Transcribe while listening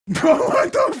Bro,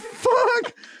 what the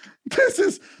fuck? This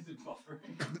is...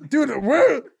 Dude,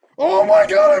 where... Oh my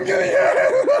God, I'm getting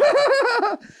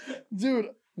it! Dude,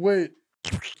 wait.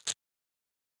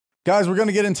 Guys, we're going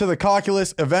to get into the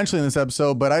calculus eventually in this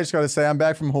episode, but I just got to say, I'm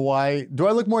back from Hawaii. Do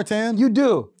I look more tan? You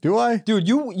do. Do I? Dude,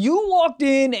 you walked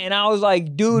in and I was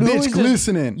like, dude, who is Bitch this?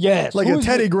 glistening. Yes. Like a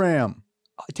Teddy Graham.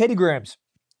 Teddy Grahams.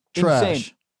 Trash.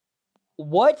 Insane.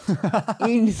 What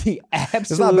in the absolute...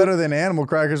 It's not better than animal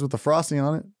crackers with the frosting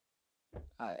on it.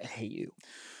 I hate you.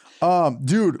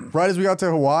 Dude, right as we got to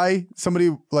Hawaii,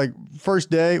 somebody, like, first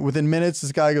day, within minutes,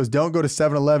 this guy goes, don't go to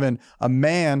 7-Eleven. A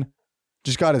man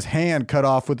just got his hand cut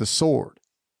off with a sword.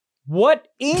 What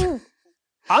in...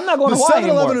 I'm not going to The Hawaii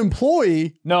 7-Eleven anymore.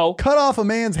 employee No. cut off a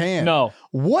man's hand. No.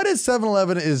 What is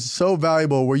 7-Eleven is so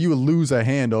valuable where you would lose a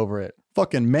hand over it?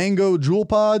 Fucking mango jewel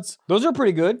pods? Those are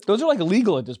pretty good. Those are like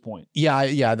illegal at this point.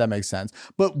 Yeah, that makes sense.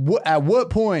 But at what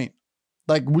point,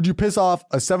 like, would you piss off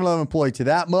a 7-Eleven employee to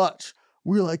that much?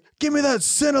 We were like, give me that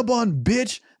Cinnabon,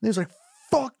 bitch. And he was like,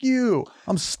 fuck you.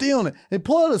 I'm stealing it. They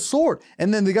pulled out a sword.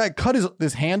 And then the guy cut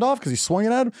his hand off because he swung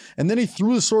it at him. And then he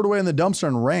threw the sword away in the dumpster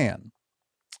and ran.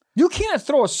 You can't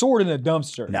throw a sword in a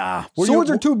dumpster. Nah. Swords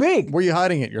are too big. Where are you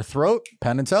hiding it? Your throat?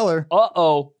 Penn and Teller.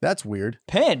 Uh-oh. That's weird.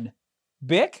 Pen.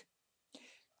 Bic?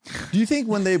 Do you think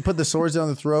when they put the swords down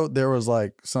the throat, there was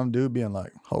like some dude being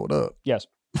like, hold up. Yes.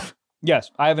 Yes.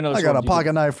 I have another I got a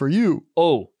pocket knife for you.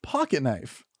 Oh. Pocket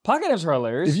knife. Pocket knives are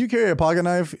hilarious. If you carry a pocket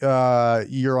knife,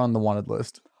 you're on the wanted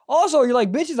list. Also, you're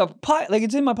like, bitch,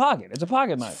 it's in my pocket. It's a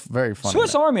pocket knife. Very funny.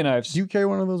 Swiss Army knives. Do you carry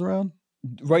one of those around?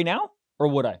 Right now? Or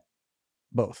would I?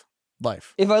 Both.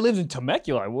 Life. If I lived in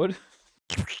Temecula, I would.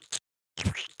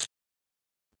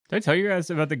 Did I tell you guys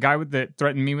about the guy that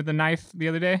threatened me with the knife the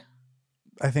other day?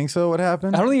 I think so. What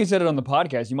happened? I don't think you said it on the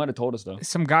podcast. You might have told us, though.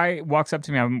 Some guy walks up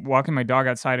to me. I'm walking my dog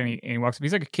outside, and he walks up.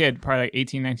 He's like a kid, probably like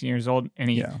 18, 19 years old. And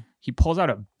he pulls out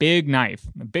a big knife,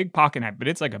 a big pocket knife, but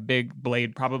it's like a big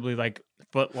blade, probably like a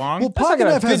foot long. Well, That's not pocket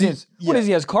gonna knife has... fit in his... What is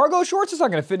he, has cargo shorts? It's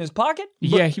not going to fit in his pocket?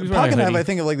 Yeah, he was wearing pocket a knife, hoodie. I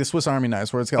think of like the Swiss Army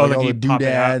knives where it's got like all the you pop it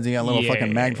out. doodads. You got a little Yeah,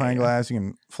 fucking magnifying yeah. glass. You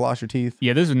can floss your teeth.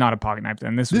 Yeah, this was not a pocket knife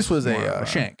then. This was more a of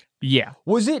shank. Yeah.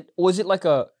 Was it like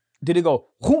a... Did it go...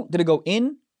 Did it go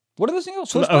in? What are those things?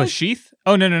 Swiss Oh, knife? sheath?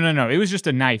 Oh, no. It was just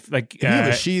a knife. Like, If you have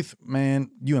a sheath, man,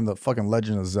 you and the fucking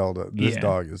Legend of Zelda. This Yeah.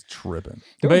 dog is tripping.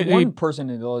 There was But one it- person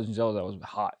in The Legend of Zelda that was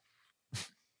hot.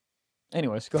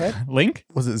 Anyways, go ahead. Link?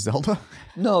 Was it Zelda?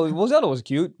 No, well, Zelda was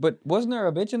cute, but wasn't there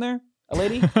a bitch in there? A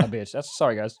lady? A bitch.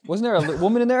 Sorry, guys. Wasn't there a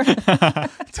woman in there?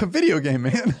 It's a video game,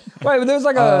 man. Right, but there was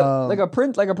like a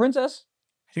princess.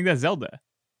 I think that's Zelda.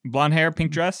 Blonde hair,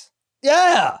 pink dress.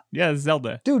 Yeah, Yeah, it's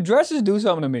Zelda. dude, dresses do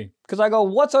something to me because I go,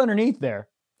 what's underneath there?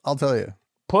 I'll tell you.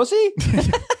 Pussy?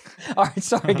 All right,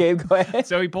 sorry, Gabe. Go ahead.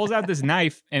 So he pulls out this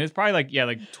knife, and it's probably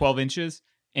like 12 inches.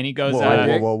 And he goes,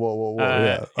 Whoa.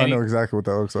 Yeah, I know exactly what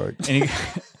that looks like. and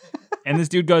and this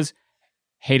dude goes,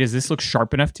 "Hey, does this look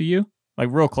sharp enough to you?" Like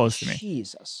real close to me.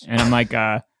 Jesus. And I'm like,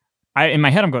 in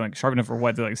my head, I'm going like, sharp enough for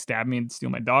what? To like stab me and steal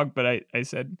my dog? But I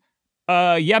said,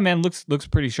 yeah, man, looks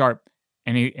pretty sharp.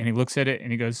 And he looks at it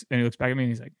and he goes, and he looks back at me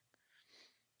and he's like,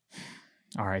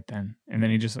 all right then. And then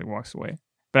he just like walks away.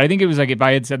 But I think it was like if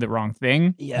I had said the wrong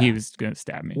thing, he was gonna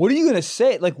stab me. What are you gonna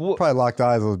say? Like, what? Probably locked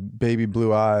eyes with baby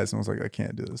blue eyes and was like, I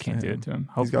can't do this. Can't do it to him.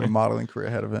 He's got a Hopefully. modeling career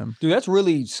ahead of him. Dude, that's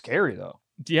really scary though.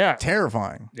 Yeah,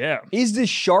 Terrifying. yeah. Is this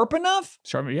sharp enough?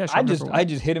 Sharp. Yeah, sharp I enough for what?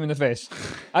 just hit him in the face.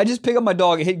 I just pick up my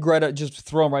dog and hit Greta, just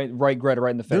throw him right Greta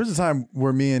right in the face. There was a time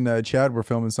where me and Chad were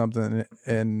filming something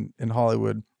in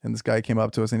Hollywood, and this guy came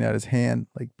up to us and he had his hand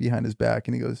like behind his back,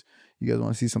 and he goes, "You guys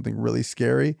want to see something really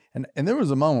scary?" And there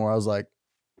was a moment where I was like,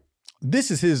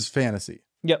 "This is his fantasy.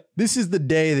 Yep. This is the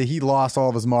day that he lost all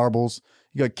of his marbles.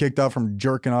 He got kicked out from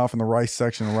jerking off in the rice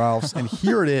section of Ralph's, and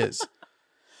here it is."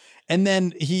 And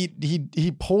then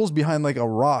he pulls behind like a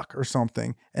rock or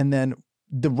something, and then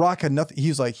the rock had nothing.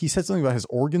 He said something about his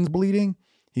organs bleeding.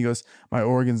 He goes, "My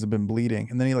organs have been bleeding,"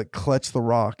 and then he like clutched the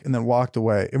rock and then walked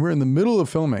away. And we're in the middle of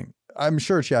filming. I'm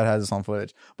sure Chad has this on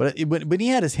footage, but he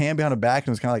had his hand behind the back and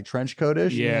it was kind of like trench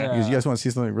coat-ish. Yeah. He goes, "You guys want to see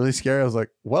something really scary?" I was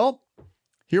like, "Well,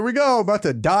 here we go. About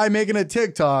to die making a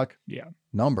TikTok." Yeah.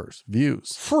 Numbers,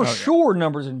 views, For sure,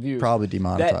 numbers and views. probably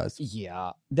demonetized.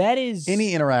 That is...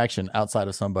 Any interaction outside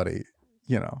of somebody,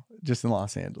 just in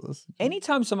Los Angeles.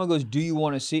 Anytime someone goes, do you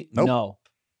want to see? Nope. No.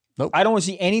 Nope. I don't want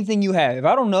to see anything you have. If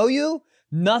I don't know you,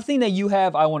 nothing that you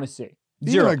have, I want to see.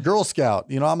 Even Zero. a Girl Scout,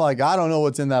 I'm like, I don't know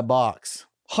what's in that box.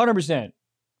 100%.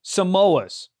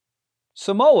 Samoas.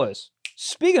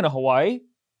 Speaking of Hawaii,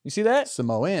 you see that?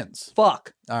 Samoans.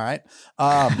 Fuck. All right.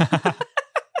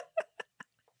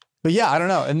 But yeah, I don't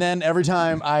know. And then every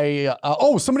time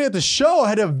somebody at the show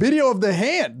had a video of the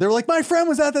hand. They were like, my friend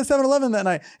was at that 7-Eleven that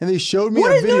night, and they showed me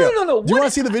a video. No. Do you want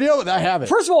to see the video? I have it.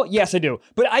 First of all, yes, I do.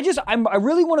 But I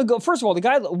really want to go. First of all, the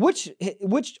guy, which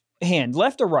hand,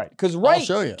 left or right? Because right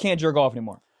show you. can't jerk off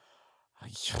anymore.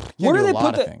 Where do they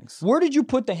put things? Where did you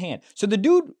put the hand? So the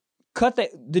dude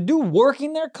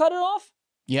working there cut it off?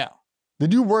 Yeah. The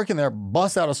dude working there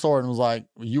bust out a sword and was like,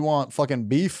 you want fucking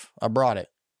beef? I brought it.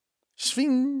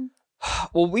 Swing.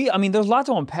 Well, there's lots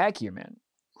to unpack here, man.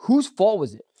 Whose fault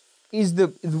was it? Was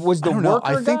the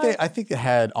worker guy? I think they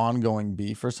had ongoing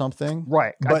beef or something.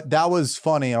 Right. But that was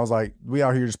funny. I was like, we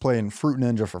out here just playing Fruit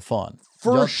Ninja for fun.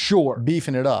 For sure.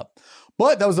 Beefing it up.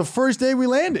 But that was the first day we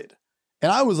landed.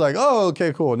 And I was like, oh,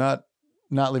 okay, cool. Not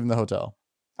leaving the hotel.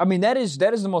 I mean, that is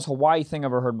the most Hawaii thing I've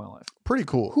ever heard in my life. Pretty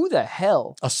cool. Who the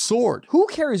hell? A sword. Who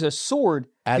carries a sword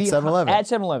at 7-Eleven? At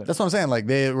 7-Eleven. That's what I'm saying. Like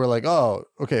they were like, oh,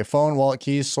 okay, phone, wallet,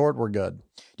 keys, sword, we're good.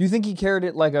 Do you think he carried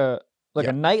it like a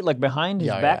knight, like behind his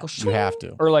back? Yeah. You have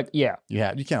to. Or like, yeah.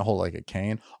 You can't hold like a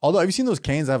cane. Although, have you seen those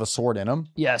canes that have a sword in them?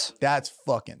 Yes. That's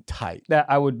fucking tight.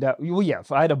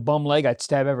 If I had a bum leg, I'd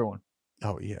stab everyone.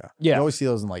 Oh yeah. Yeah. You always see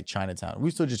those in like Chinatown. We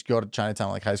used to just go to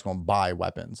Chinatown like high school and buy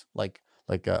weapons. Like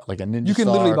a ninja. You can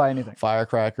literally buy anything.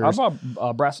 Firecrackers. I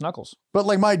bought brass knuckles. But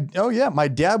like my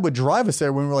dad would drive us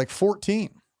there when we were like 14.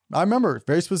 I remember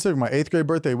very specific. My 8th grade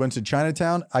birthday, we went to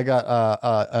Chinatown. I got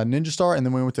a Ninja Star, and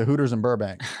then we went to Hooters in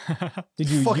Burbank. Did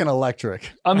you fucking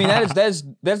electric? I mean, that's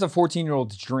a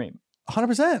 14-year-old's dream.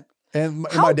 100%. And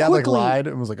my dad like lied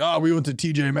and was like, "Oh, we went to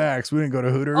TJ Maxx. We didn't go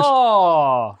to Hooters."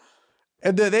 Oh.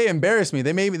 And they embarrassed me.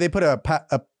 They put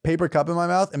a paper cup in my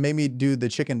mouth and made me do the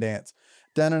chicken dance.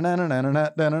 Why was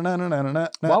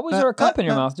there a cup in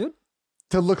your mouth, dude?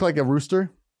 To look like a rooster.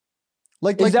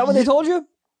 Is that what they told you?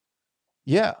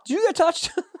 Yeah. Did you get touched?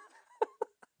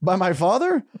 By my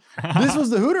father? This was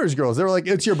the Hooters girls. They were like,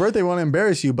 it's your birthday, we want to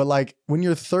embarrass you. But like when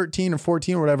you're 13 or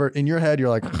 14 or whatever, in your head, you're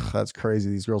like, that's crazy.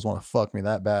 These girls want to fuck me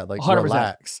that bad. Like, 100%.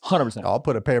 relax. 100%. I'll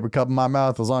put a paper cup in my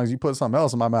mouth as long as you put something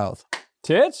else in my mouth.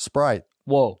 Tits? Sprite.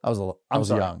 Whoa. I was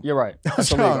young. You're right. I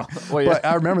was young. Well, yeah. But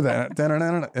I remember that.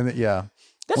 And yeah.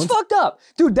 That's fucked up.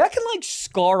 Dude, that can like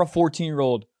scar a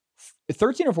 14-year-old.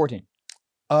 13 or 14?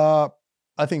 I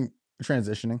think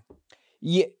transitioning.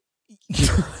 Yeah.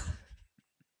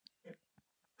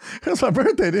 It's my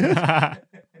birthday, dude.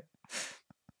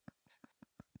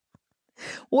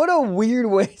 What a weird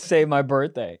way to say my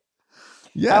birthday.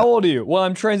 Yeah. How old are you? Well,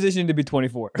 I'm transitioning to be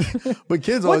 24. But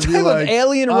kids always be like, what type of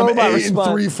alien robot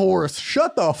response? 8 3/4.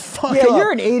 Shut the fuck up. Yeah,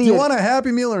 you're an idiot. Do you want a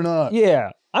Happy Meal or not?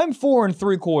 Yeah. I'm 4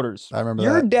 3/4. I remember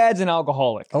Your that. dad's an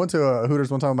alcoholic. I went to a Hooters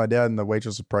one time with my dad and the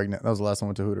waitress was pregnant. That was the last time I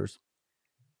went to Hooters.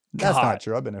 That's God. not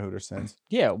true. I've been to Hooters since.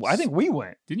 Yeah, I think we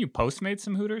went. Didn't you Postmate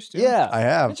some Hooters too? Yeah. I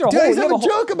have. It's your Dude, I whole- used to you have have a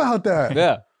a whole- joke about that.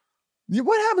 Yeah.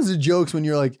 What happens to jokes when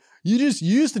you're like, you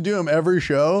used to do them every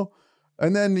show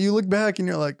and then you look back and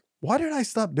you're like, why did I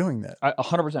stop doing that?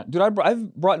 100%. Dude,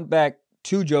 I've brought back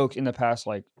 2 jokes in the past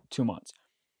like 2 months.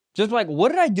 Just like, what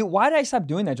did I do? Why did I stop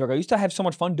doing that joke? I used to have so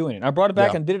much fun doing it. And I brought it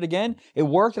back and did it again. It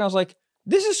worked. And I was like,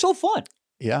 this is so fun.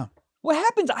 Yeah. What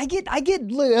happens? I get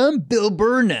like, I'm Bill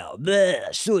Burr now.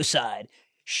 Bleh, suicide.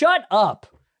 Shut up.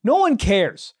 No one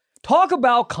cares. Talk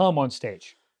about cum on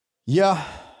stage. Yeah.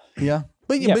 Yeah.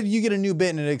 But Yeah. but you get a new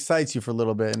bit and it excites you for a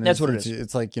little bit. And That's what it it's, is.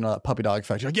 It's like, that puppy dog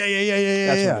effect. You're like, yeah.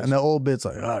 That's what it is. And the old bit's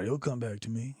like, you'll come back to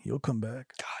me. You'll come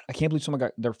back. God, I can't believe someone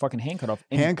got their fucking hand cut off.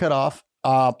 Hand cut off.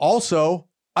 Also,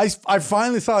 I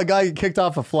finally saw a guy get kicked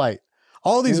off a flight.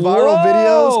 All these viral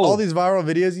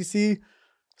videos you see,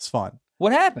 it's fun.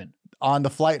 What happened? On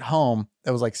the flight home,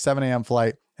 it was like 7 a.m.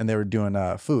 flight and they were doing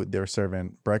food. They were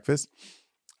serving breakfast.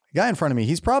 The guy in front of me,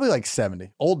 he's probably like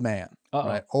 70, old man,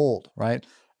 right? Old, right?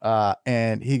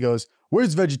 And he goes,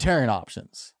 where's vegetarian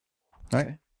options?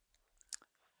 Right?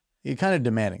 He kind of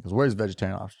demanding, because where's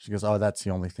vegetarian options? He goes, oh, that's the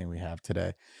only thing we have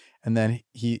today. And then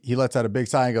he lets out a big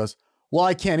sigh and goes, well,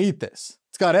 I can't eat this.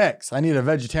 It's got eggs. I need a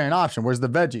vegetarian option. Where's the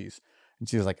veggies? And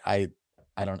she was like, I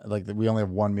don't, like, we only have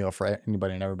one meal for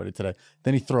anybody and everybody today.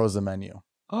 Then he throws the menu.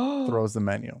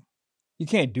 You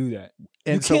can't do that.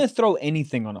 And you can't throw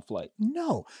anything on a flight.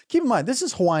 No. Keep in mind, this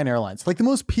is Hawaiian Airlines. Like the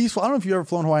most peaceful. I don't know if you've ever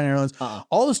flown Hawaiian Airlines.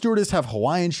 All the stewardess have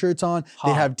Hawaiian shirts on.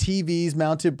 They have TVs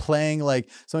mounted playing, like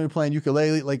somebody playing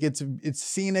ukulele. Like it's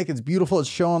scenic. It's beautiful. It's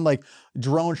showing like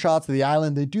drone shots of the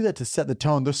island. They do that to set the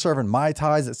tone. They're serving Mai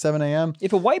Tais at 7 a.m.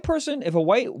 If a white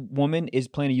woman is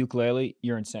playing a ukulele,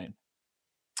 you're insane.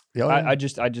 Yeah, I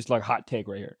just like hot take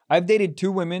right here. I've dated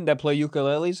 2 women that play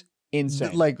ukuleles.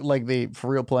 Insane. Like they for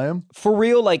real play them? For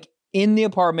real, like in the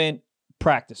apartment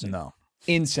practicing. No.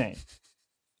 Insane.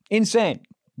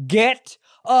 Get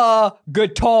a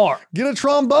guitar. Get a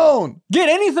trombone. Get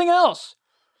anything else.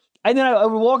 And then I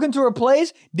would walk into her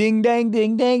place. Ding, dang,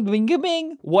 ding, dang, bing,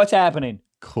 bing. What's happening?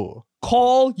 Cool.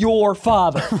 Call your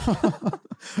father.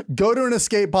 Go to an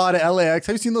escape pod at LAX.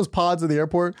 Have you seen those pods at the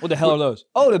airport? What the hell are those?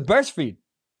 Oh, the breastfeed.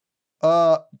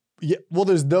 Yeah. Well,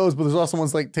 there's those, but there's also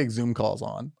ones like take Zoom calls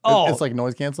on. Oh. It's like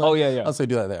noise canceling. Oh, yeah. I'll say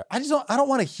do that there. I don't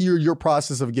want to hear your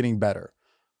process of getting better.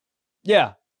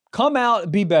 Yeah. Come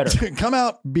out, be better. Come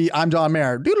out, I'm John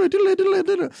Mayer. Doodle, doodle, doodle,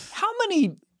 doodle. How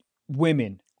many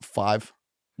women? 500.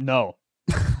 No.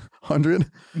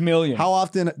 Million. How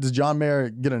often does John Mayer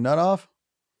get a nut off?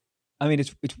 I mean,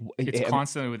 it's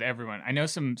constantly with everyone. I know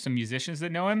some musicians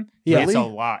that know him. Yeah. It's a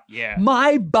Really? lot. Yeah.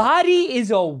 My body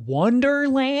is a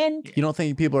wonderland. You don't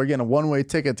think people are getting a one-way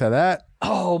ticket to that?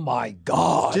 Oh my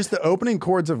God. Just the opening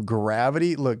chords of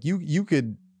Gravity. Look, you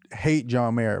could hate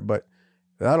John Mayer, but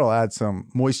that'll add some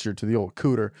moisture to the old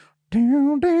cooter.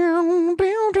 Down, down, down,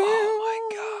 down. Oh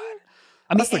my God.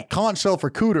 I mean, That's the conch shell for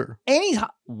cooter and he's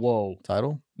hot. Whoa.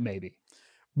 title. Maybe.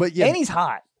 But yeah, And he's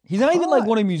hot. He's not even like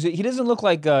one of music. He doesn't look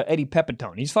like Eddie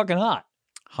Pepitone. He's fucking hot.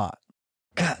 hot.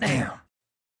 Goddamn.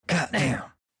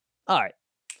 All right.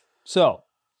 So.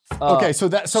 Okay, so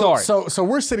sorry. so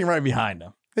we're sitting right behind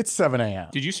him. It's 7 a.m.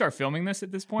 Did you start filming this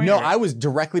at this point? No, or- I was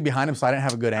directly behind him, so I didn't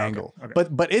have a good angle. okay.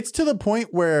 But it's to the point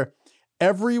where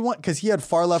everyone, because he had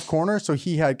far left corner, so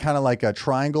he had kind of like a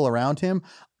triangle around him.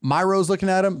 My row's looking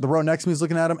at him, the row next to me is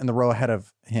looking at him, and the row ahead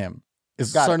of him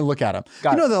is Got starting it. to look at him.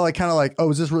 Got You know, it. they're like kind of like, oh,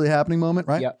 is this really happening moment,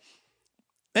 right? Yep.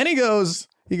 Then he goes,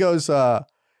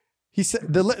 he said,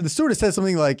 the stewardess said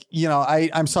something like, you know,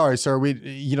 I'm sorry, sir. We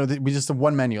just have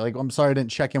one menu. Like, I'm sorry I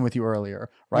didn't check in with you earlier.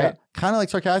 Right. Yeah. Kind of like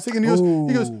sarcastic. And he goes,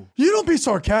 Ooh. you don't be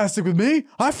sarcastic with me.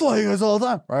 I fly you guys all the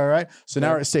time. Right. So now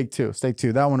Yeah. we're at steak two.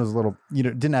 That one was a little,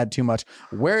 didn't add too much.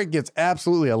 Where it gets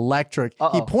absolutely electric.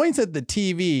 Uh-oh. He points at the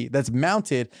TV that's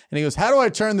mounted and he goes, how do I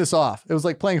turn this off? It was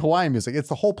like playing Hawaiian music. It's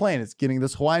the whole plane. It's getting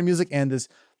this Hawaiian music and this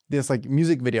like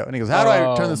music video. And he goes, how do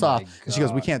I turn this Oh, off? my And she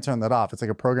goes, we God. can't turn that off. It's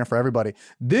like a program for everybody.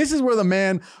 This is where the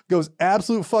man goes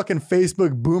absolute fucking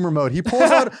Facebook boomer mode. He pulls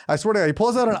out, I swear to God, he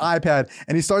pulls out an iPad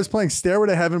and he starts playing Stairway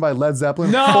to Heaven by Led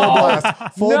Zeppelin. No!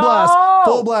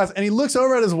 Full blast. And he looks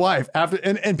over at his wife after,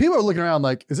 and people are looking around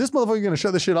like, is this motherfucker going to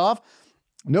shut this shit off?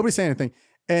 Nobody's saying anything.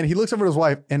 And he looks over at his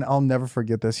wife and I'll never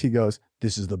forget this. He goes,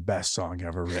 this is the best song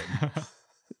ever written.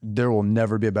 There will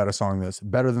never be a better song than this.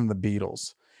 Better than the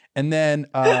Beatles. And then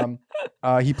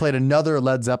he played another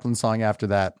Led Zeppelin song after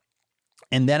that.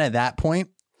 And then at that point,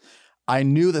 I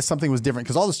knew that something was different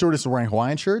because all the stewardesses were wearing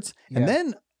Hawaiian shirts. Yeah. And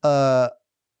then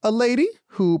a lady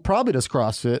who probably does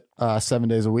CrossFit 7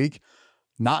 days a week,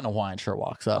 not in a Hawaiian shirt,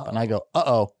 walks up. And I go,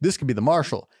 this could be the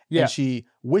marshal. Yeah. And she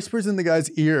whispers in the guy's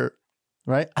ear,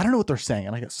 right? I don't know what they're saying.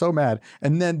 And I get so mad.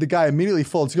 And then the guy immediately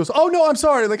folds. He goes, oh no, I'm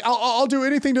sorry. Like I'll do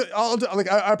anything I'll do, like,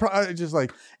 I just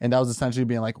like, and that was essentially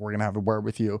being like, we're going to have a word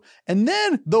with you. And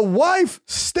then the wife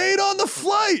stayed on the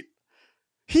flight.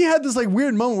 He had this like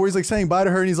weird moment where he's like saying bye to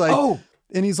her and he's like,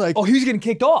 he was getting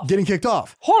kicked off. getting kicked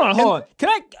off. Hold on. Can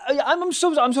I'm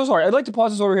so sorry. I'd like to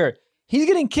pause this over here. He's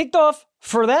getting kicked off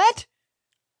for that?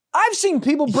 I've seen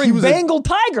people bring Bengal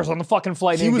tigers on the fucking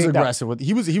flight. He was aggressive with,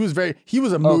 he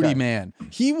was a moody man.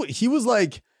 He was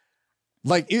like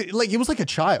it was like a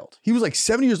child. He was like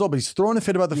 70 years old, but he's throwing a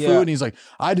fit about the food and he's like,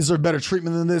 I deserve better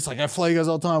treatment than this. Like I fly you guys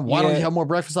all the time. Why don't you have more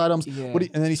breakfast items? Yeah. And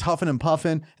then he's huffing and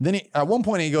puffing. And then at one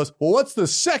point he goes, well, what's the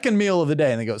second meal of the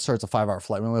day? And they go, sir, it's a 5-hour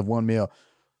flight. We only have one meal.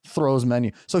 Throws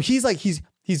menu. So he's like, he's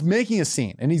making a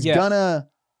scene and he's gonna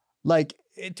like,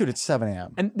 dude, it's 7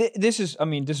 a.m. And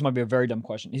this might be a very dumb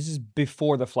question. This is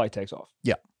before the flight takes off.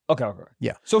 Yeah. Okay.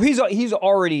 Yeah. So he's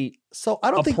already So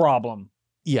I don't think problem.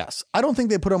 Yes. I don't think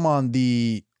they put him on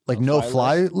the like no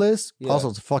fly list. Yeah. Also,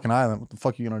 it's a fucking island. What the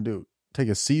fuck are you gonna do? Take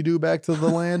a Sea-Doo back to the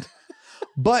land?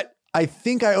 But I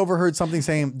think I overheard something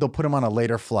saying they'll put him on a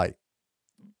later flight.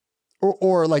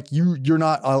 Or like you're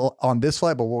not on this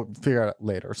flight, but we'll figure it out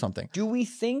later or something. Do we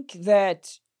think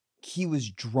that he was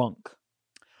drunk?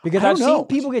 Because I I've don't know. seen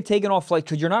people get taken off flights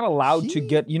because you're not allowed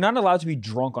to be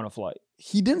drunk on a flight.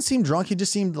 He didn't seem drunk. He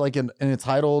just seemed like an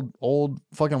entitled old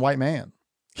fucking white man.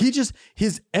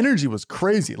 His energy was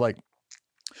crazy. Like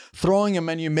throwing a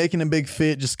menu, making a big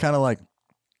fit, just kind of like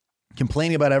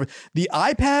complaining about everything. The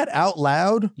iPad out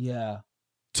loud Yeah.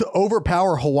 to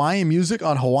overpower Hawaiian music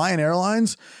on Hawaiian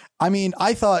Airlines. I mean,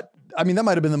 that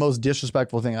might have been the most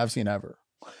disrespectful thing I've seen ever.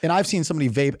 And I've seen somebody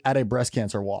vape at a breast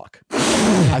cancer walk.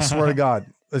 I swear to God.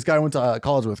 This guy I went to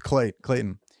college with,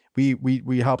 Clayton.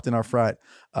 We helped in our frat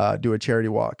do a charity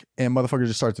walk, and motherfucker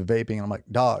just starts vaping, and I'm like,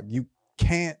 dog, you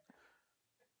can't.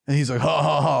 And he's like, ha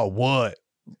ha ha, what?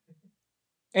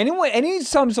 Anyway,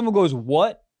 anytime someone goes,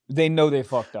 what? they know they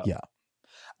fucked up. Yeah.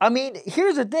 I mean,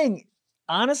 here's the thing.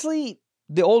 Honestly,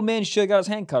 the old man should have got his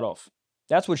hand cut off.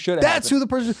 That's what should have happened. That's who the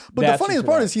person. But That's the funniest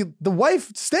what part is the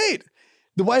wife stayed.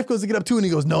 The wife goes to get up too, and he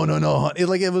goes, no. It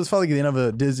was felt like the end of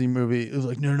a Disney movie. It was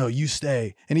like, no, you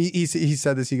stay. And he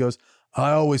said this. He goes,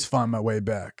 I always find my way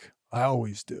back. I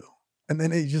always do. And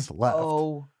then he just left.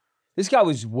 Oh, this guy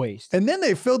was waste. And then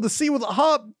they filled the seat with a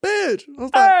hot bitch. I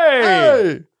was like, Hey!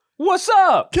 hey, What's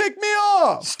up? kick me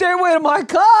off. Stairway to my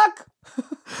cock.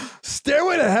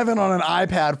 Stairway to Heaven on an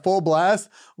iPad full blast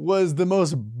was the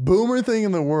most boomer thing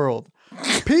in the world.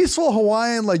 Peaceful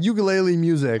Hawaiian like ukulele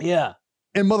music. Yeah.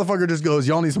 And motherfucker just goes,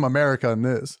 y'all need some America in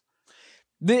this.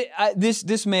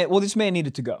 This man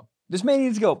needed to go. This man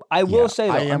needed to go. I will say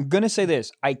though, I'm gonna say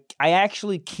this. I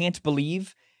actually can't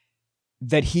believe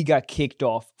that he got kicked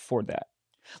off for that.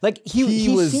 Like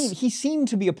he seemed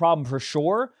to be a problem for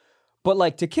sure, but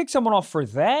like to kick someone off for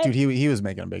that, dude, he was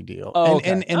making a big deal. Oh,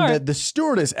 and the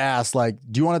stewardess asked, like,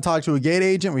 do you want to talk to a gate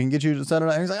agent? We can get you to set it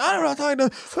up. And he's like, I don't know, talking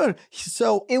to.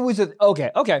 So it was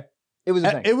okay. It was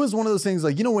a thing. It was one of those things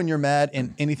like, you know, when you're mad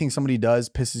and anything somebody does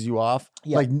pisses you off,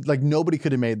 like nobody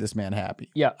could have made this man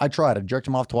happy. Yeah. I tried. I jerked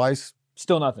him off twice.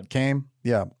 Still nothing. Came.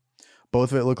 Yeah.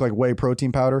 Both of it looked like whey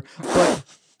protein powder. But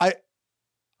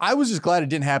I was just glad it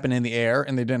didn't happen in the air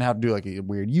and they didn't have to do like a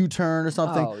weird U-turn or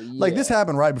something. Oh, yeah. Like this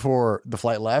happened right before the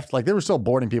flight left. Like they were still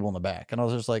boarding people in the back. And I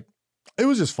was just like, it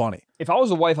was just funny. If I was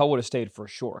a wife, I would have stayed for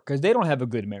sure because they don't have a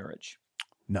good marriage.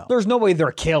 No. There's no way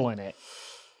they're killing it.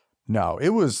 No, it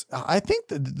was, I think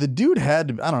the dude had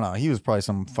to, I don't know, he was probably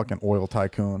some fucking oil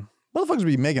tycoon. Motherfuckers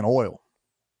be making oil.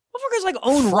 Motherfuckers like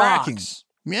own Fracking. rocks.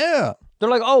 Yeah. They're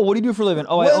like, oh, what do you do for a living?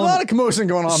 Oh, I Well, own a lot of commotion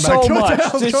going on so back there. What the much.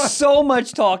 hell's going on? There's so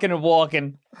much talking and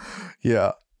walking.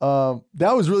 Yeah.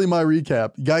 That was really my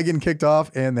recap. Guy getting kicked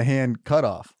off and the hand cut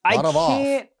off. I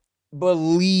can't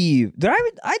believe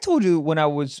I told you when I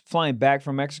was flying back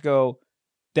from Mexico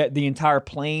that the entire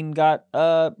plane got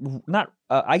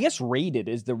I guess raided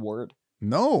is the word.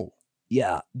 No.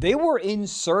 Yeah. They were in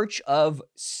search of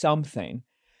something.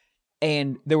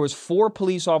 And there was 4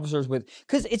 police officers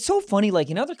because it's so funny, like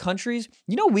in other countries,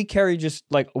 you know, we carry just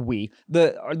like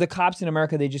the cops in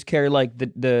America, they just carry like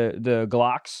the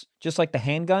Glocks, just like the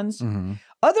handguns. Mm-hmm.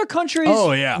 Other countries,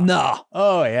 oh yeah, nah,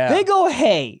 oh yeah, they go,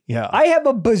 hey, yeah, I have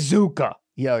a bazooka.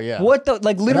 Yeah. What the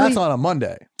like? Literally, and that's on a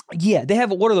Monday. Yeah, they have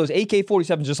one of those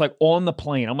AK-47s just like on the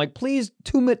plane. I'm like, please,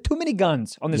 too many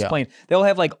guns on this plane. They'll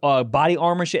have like body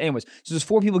armor shit. Anyways, so there's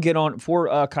 4 people get on,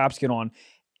 4 cops get on.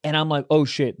 And I'm like, oh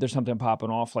shit, there's something popping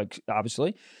off, like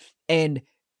obviously. And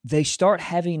they start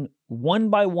having 1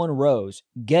 by 1 rows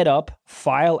get up,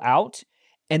 file out,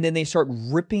 and then they start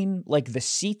ripping like the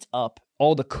seats up,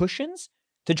 all the cushions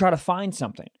to try to find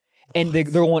something. And they're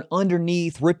going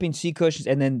underneath, ripping seat cushions,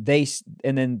 and then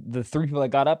the 3 people that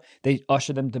got up, they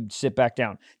usher them to sit back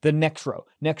down. The next row.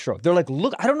 They're like,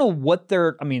 look, I don't know what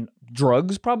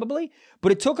drugs probably,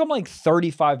 but it took them like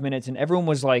 35 minutes, and everyone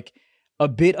was like, a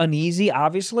bit uneasy,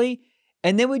 obviously,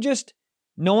 and then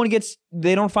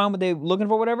they don't find what they're looking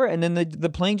for, whatever, and then the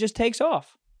plane just takes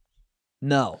off.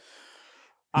 No.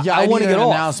 Yeah, I want to get an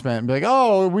announcement. Be like,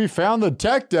 oh, we found the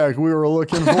tech deck we were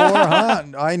looking for, huh?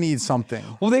 I need something.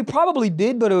 Well, they probably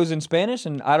did, but it was in Spanish,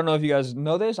 and I don't know if you guys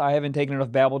know this. I haven't taken it off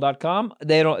Babbel.com.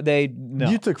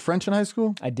 No. You took French in high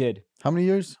school? I did. How many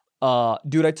years?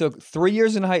 Dude, I took 3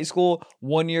 years in high school,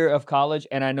 1 year of college,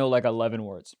 and I know like 11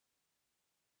 words.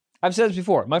 I've said this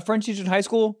before. My French teacher in high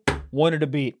school wanted a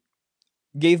beat.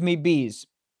 Gave me B's.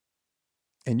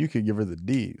 And you could give her the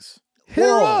D's. Hit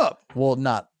her up. Well,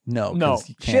 no.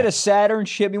 She had a Saturn.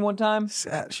 She hit me one time.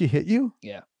 She hit you?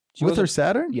 Yeah. With her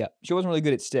Saturn? Yeah. She wasn't really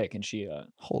good at stick, and she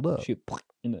hold up. She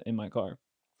in my car.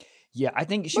 Yeah, I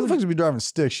think she would be driving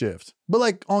stick shift. But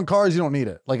like on cars, you don't need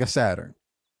it. Like a Saturn.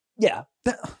 Yeah.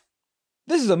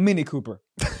 This is a Mini Cooper.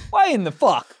 Why in the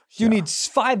fuck? You need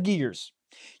 5 gears.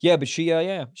 Yeah, but she you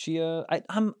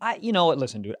know what?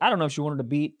 Listen, dude, I don't know if she wanted to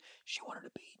beat. She wanted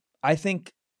to beat. I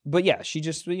think, but yeah, she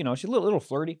just, you know, she's a little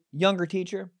flirty. Younger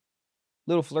teacher,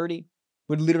 little flirty,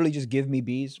 would literally just give me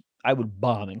B's. I would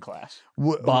bomb in class.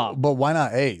 Bomb. But why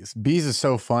not A's? B's is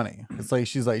so funny. It's like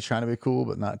she's like trying to be cool,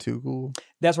 but not too cool.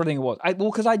 That's what I think it was.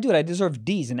 Because I deserve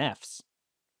D's and F's.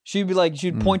 She'd be like,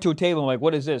 she'd point to a table and like,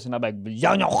 what is this? And I'm like,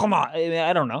 yeah, no, come on.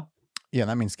 I don't know. Yeah,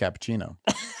 that means cappuccino.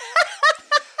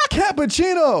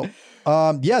 Cappuccino.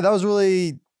 Yeah, that was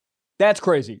really. That's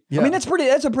crazy. Yeah. I mean, that's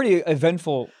a pretty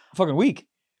eventful fucking week.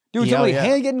 Dude,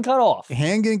 hand getting cut off.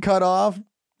 Hand getting cut off,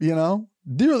 you know?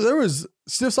 Dude, there was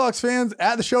Stiff Sox fans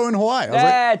at the show in Hawaii.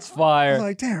 That's fire. I was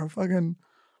like, damn,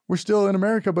 we're still in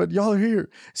America, but y'all are here.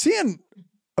 Seeing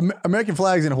American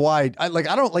flags in Hawaii. I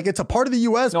don't like. It's a part of the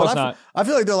U.S. No, but it's not. I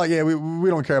feel like they're like, yeah, we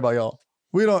don't care about y'all.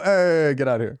 We don't. Hey, get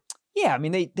out of here. Yeah, I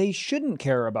mean they shouldn't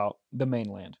care about the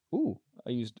mainland. Ooh,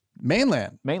 I used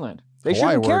Mainland. They Hawaii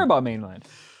shouldn't care word. about mainland.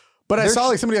 But I There's- saw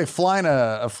like somebody like flying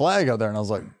a flag out there, and I was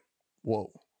like,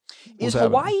 whoa. Is What's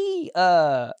happening?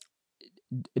 Hawaii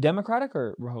Democratic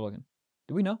or Republican?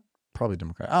 Do we know? Probably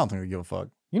Democrat. I don't think they give a fuck.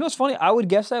 You know what's funny? I would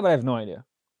guess that, but I have no idea.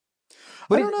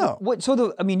 I don't know. What?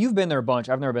 So you've been there a bunch.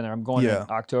 I've never been there. I'm going Yeah.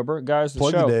 in October, guys.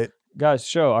 Plug the date.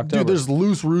 Show October. Dude, there's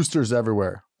loose roosters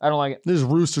everywhere. I don't like it. There's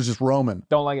roosters just roaming.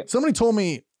 Don't like it. Somebody told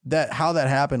me that how that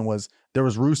happened was there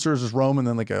was roosters just roaming,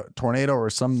 then like a tornado or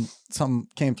some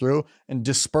came through and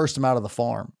dispersed them out of the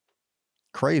farm.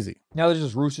 Crazy. Now there's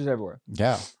just roosters everywhere.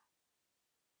 Yeah.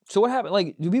 So what happened?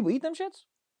 Like, do people eat them shits?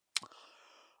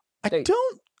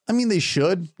 I mean, they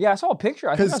should. Yeah, I saw a picture.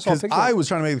 I think I saw a Because picture. I was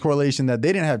trying to make the correlation that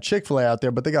they didn't have Chick-fil-A out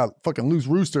there, but they got fucking loose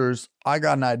roosters. I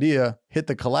got an idea. Hit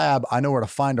the collab. I know where to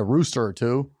find a rooster or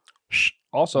two.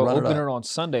 Also, Run it open up. it on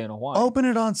Sunday in Hawaii. Open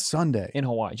it on Sunday. In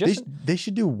Hawaii. They, Just they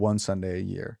should do one Sunday a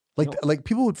year. You know- Like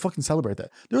people would fucking celebrate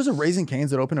that. There was a Raising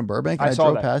Cane's that opened in Burbank, and I I saw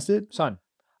drove that. past it. son,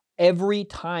 every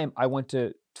time I went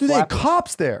to Dude, they had Flappers-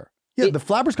 cops there. Yeah, It- the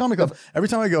Flappers Comedy Club. Every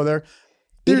time I go there,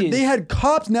 It is- they had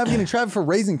cops navigating traffic for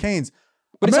Raising Cane's.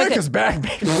 But it's like America's back,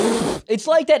 baby. It's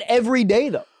like that every day,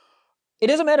 though. It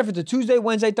doesn't matter if it's a Tuesday,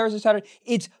 Wednesday, Thursday, Saturday.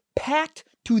 It's packed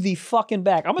to the fucking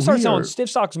back. I'm gonna start selling Stiff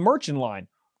Socks merch in line.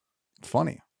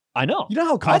 Funny. I know. You know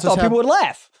how I concerts thought people would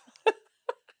laugh.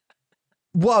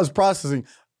 Well, I was processing.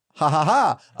 Ha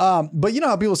ha ha. But you know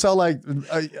how people sell like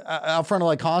out front of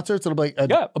like concerts? It'll be like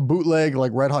Yeah. a bootleg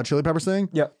like Red Hot Chili Peppers thing.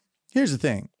 Yep. Here's the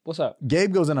thing. What's up?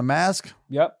 Gabe goes in a mask,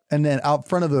 Yep. and then out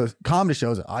front of the comedy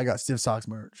shows, I got Stiff Socks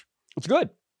merch. It's good.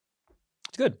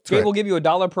 It's good. great. Gabe will give you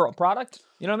 $1 per product.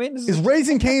 You know what I mean? This Is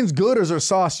Raising Cane's good or is their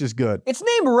sauce just good? It's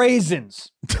named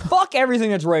Raisins. Fuck everything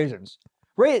that's raisins.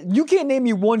 You can't name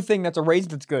me one thing that's a raisin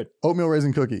that's good. Oatmeal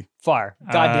raisin cookie. Fire.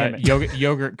 God damn it.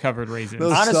 Yogurt covered raisins.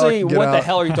 Those Honestly, suck. Get what the out.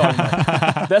 hell are you talking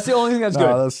about? That's the only thing that's good.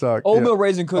 No, those suck. Oatmeal Yeah.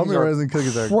 raisin cookies Oatmeal are raisin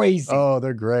cookies are crazy. Oh,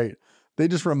 they're great. They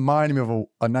just remind me of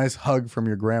a nice hug from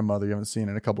your grandmother you haven't seen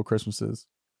in a couple Christmases.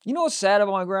 You know what's sad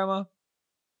about my grandma?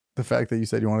 The fact that you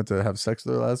said you wanted to have sex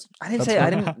with her last. I didn't say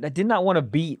I did not want to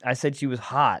beat. I said she was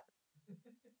hot.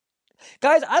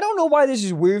 Guys, I don't know why this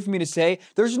is weird for me to say.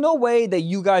 There's no way that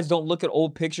you guys don't look at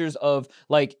old pictures of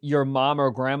like your mom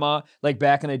or grandma like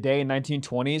back in the day in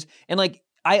 1920s and like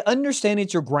I understand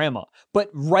it's your grandma, but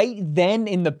right then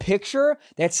in the picture,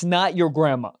 that's not your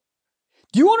grandma.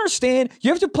 Do you understand?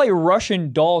 You have to play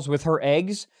Russian dolls with her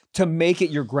eggs to make it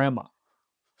your grandma.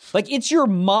 Like it's your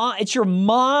mom, it's your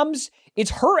mom's,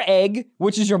 it's her egg,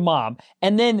 which is your mom,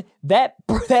 and then that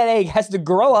egg has to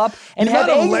grow up and The have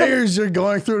amount of eggs. layers you're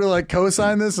going through to like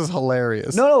co-sign this is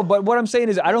hilarious. No, but what I'm saying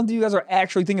is I don't think you guys are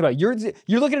actually thinking about it.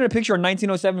 You're looking at a picture in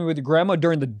 1907 with your grandma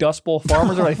during the Dust Bowl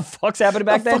farmers or like fuck's happening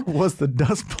back the then. fuck was the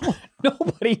Dust Bowl?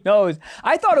 Nobody knows.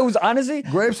 I thought it was honestly,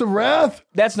 Grapes of Wrath?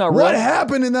 that's not What real.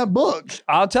 happened in that book?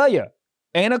 I'll tell you.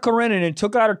 Anna Karenina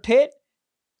took out her tit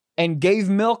and gave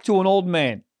milk to an old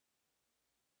man.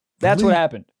 That's what Really?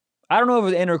 happened. I don't know if it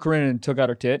was Anna Karenina took out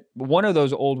her tit, but one of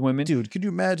those old women. Dude, could you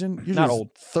imagine? You're Not just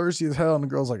old. thirsty as hell, and the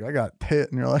girl's like, I got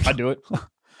tit. And you're like, I do it. yeah,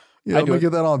 I let do me it.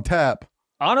 get that on tap.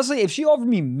 Honestly, if she offered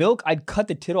me milk, I'd cut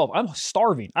the tit off. I'm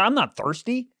starving. I'm not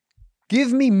thirsty.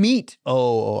 Give me meat.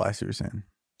 Oh, I see what you're saying.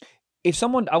 If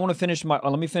someone, let me finish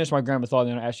my grandma thought,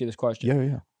 and then I'll ask you this question.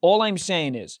 Yeah. All I'm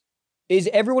saying is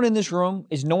everyone in this room,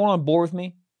 is no one on board with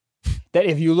me? That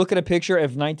if you look at a picture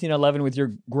of 1911 with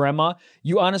your grandma,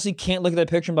 you honestly can't look at that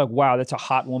picture and be like, wow, that's a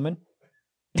hot woman.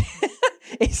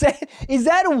 Is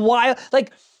that wild?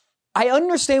 Like, I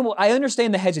understand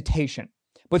the hesitation,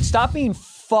 but stop being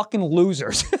fucking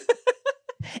losers.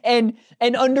 and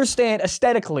understand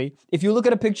aesthetically, if you look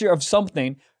at a picture of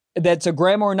something that's a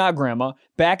grandma or not grandma,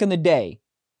 back in the day,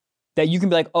 that you can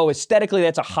be like, oh, aesthetically,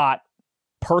 that's a hot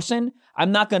person.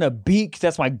 I'm not going to beat because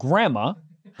that's my grandma.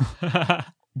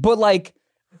 But like,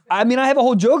 I mean, I have a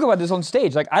whole joke about this on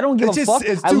stage. Like, I don't give It's a just- fuck.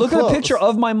 it's I too look at a close. picture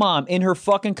of my mom in her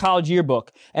fucking college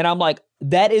yearbook, and I'm like,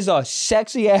 that is a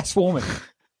sexy ass woman.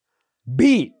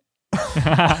 Beat.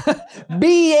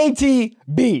 B-E-A-T,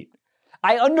 beat.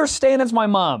 I understand it's my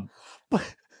mom.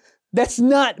 That's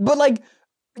not, but like,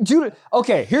 dude,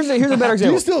 okay, here's a better Do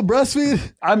example. you still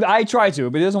breastfeed? I try to,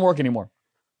 but it doesn't work anymore.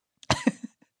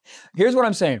 Here's what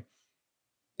I'm saying.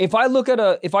 If I look at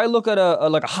a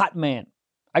like a hot man,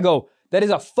 I go, that is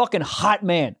a fucking hot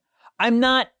man. I'm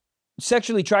not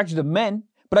sexually attracted to men,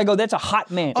 But I go, that's a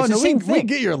hot man. It's the we same thing.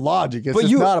 get your logic. It's But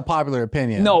just you- not a popular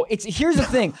opinion. No, here's the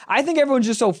thing. I think everyone's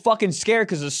just so fucking scared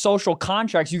because of social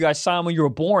contracts you guys signed when you were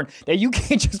born that you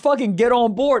can't just fucking get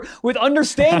on board with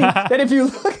understanding that if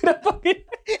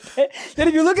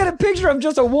you look at a picture of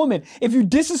just a woman, if you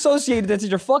disassociate that's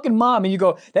your fucking mom and you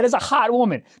go, that is a hot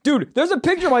woman. Dude, there's a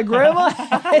picture my grandma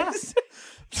has.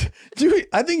 Dude,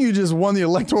 I think you just won the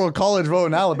electoral college vote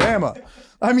in Alabama.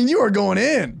 I mean, you are going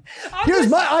in.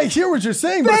 I hear what you're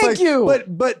saying. But Thank you.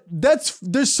 But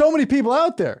there's so many people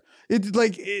out there. It's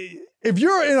like, if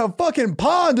you're in a fucking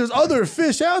pond, there's other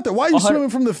fish out there. Why are you 100 swimming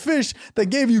from the fish that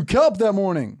gave you kelp that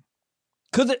morning?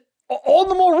 Because all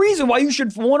the more reason why you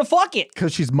should want to fuck it.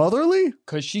 Because she's motherly?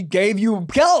 Because she gave you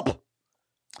kelp.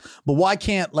 But why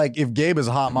can't, like, if Gabe is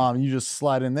a hot mom, you just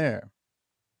slide in there?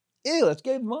 Ew, that's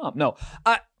Gabe's mom. No,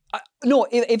 no.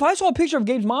 If I saw a picture of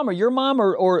Gabe's mom or your mom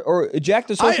or Jack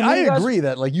the social I media guys, agree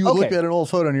that, like, you Okay. look at an old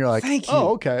photo and you're like, Thank you.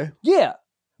 oh, okay. Yeah.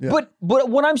 Yeah. But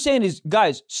what I'm saying is,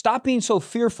 guys, stop being so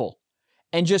fearful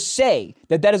and just say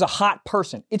that is a hot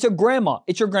person. It's a grandma.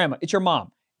 It's your grandma. It's your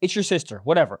mom. It's your sister.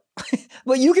 Whatever.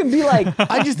 But you can be like,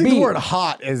 I just think be- the word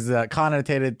hot is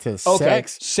connotated to Okay,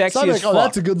 sex. sexy So I'm as like, oh, fuck.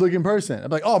 that's a good looking person. I'm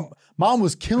like, oh, mom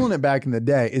was killing it back in the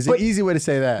day. Is an But- easy way to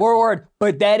say that. word.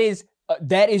 But that is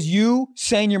you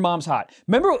saying your mom's hot.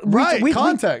 Remember, Right,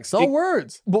 context, all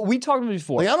words. But we talked about it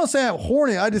before. Like, I don't say I'm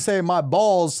horny. I just say my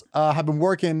balls have been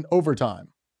working overtime.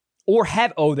 Or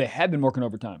they have been working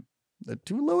overtime. They're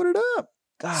too loaded up.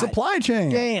 God Supply chain.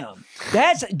 damn.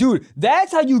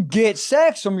 That's how you get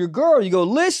sex from your girl. You go,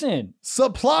 listen,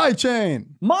 Supply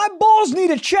chain. my balls need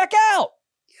to check out.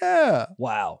 Yeah.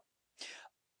 Wow.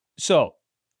 So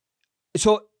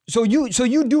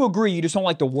you do agree, you just don't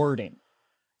like the wording.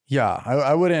 Yeah.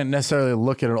 I wouldn't necessarily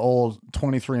look at an old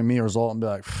 23andMe result and be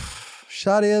like,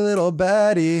 shoddy little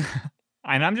baddie.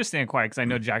 And I'm just staying quiet because I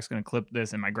know Jack's going to clip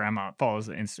this and my grandma follows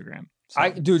the Instagram. So,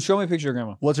 Dude, show me a picture of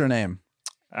grandma. What's her name?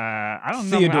 I don't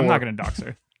know. Theodore. I'm not going to dox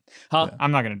her. Huh?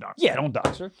 I'm not going to dox her. Yeah, don't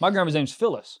dox her. My grandma's name's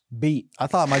Phyllis. Beat. I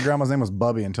thought my grandma's name was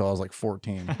Bubby until I was like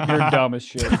 14. You're dumb as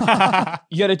shit. You got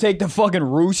to take the fucking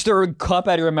rooster cup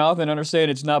out of your mouth and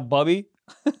understand it's not Bubby.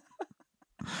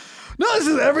 No, this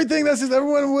is everything. That's just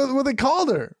everyone what they called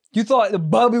her. You thought the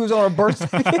Bubby was on her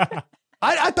birthday?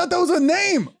 I thought that was a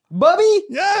name. Bubby?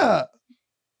 Yeah.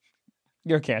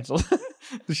 You're canceled.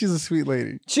 She's a sweet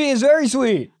lady. She is very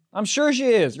sweet. I'm sure she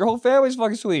is. Your whole family's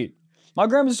fucking sweet. My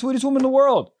grandma's the sweetest woman in the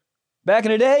world. Back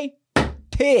in the day,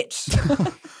 tits.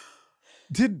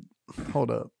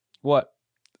 Hold up. What?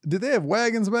 Did they have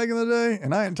wagons back in the day?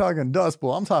 And I ain't talking Dust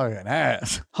Bowl. I'm talking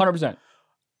ass. 100%.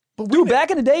 But Dude, back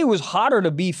in the day, it was hotter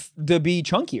to be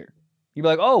chunkier. You'd be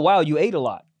like, oh, wow, you ate a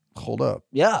lot. Hold up.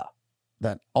 Yeah.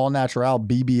 That all natural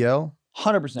BBL.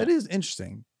 100%. That is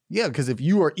interesting. Yeah, because if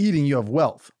you are eating, you have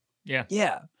wealth. Yeah.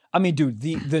 Yeah. I mean, dude,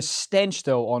 the stench,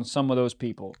 though, on some of those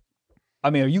people. I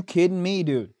mean, are you kidding me,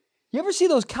 dude? You ever see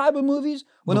those Kaiba movies?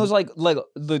 When those, like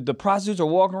the prostitutes are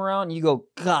walking around and you go,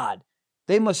 God,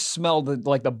 they must smell the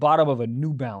bottom of a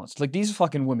New Balance. Like, these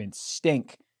fucking women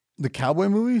stink. The cowboy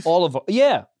movies? All of them.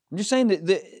 Yeah. I'm just saying that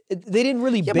they didn't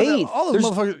really Yeah, bathe. but all those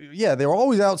motherfuckers, yeah, they were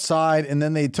always outside, and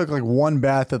then they took like one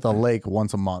bath at the lake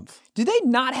once a month. Did they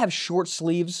not have short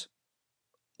sleeves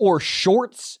or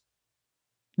shorts?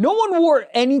 No one wore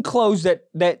any clothes that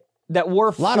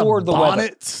were A lot for of the weather.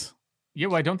 bonnets. Yeah,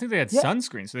 well, I don't think they had Yeah.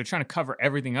 sunscreen, so they're trying to cover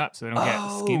everything up so they don't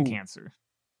get skin Oh. cancer.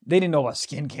 They didn't know about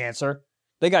skin cancer.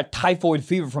 They got typhoid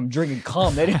fever from drinking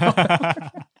cum. They didn't know.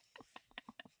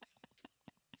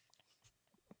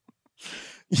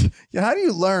 Yeah, how do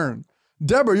you learn?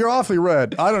 Deborah, you're awfully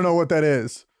red. I don't know what that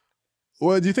is.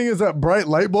 What do you think is that bright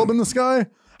light bulb in the sky?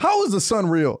 How is the sun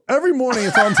real? Every morning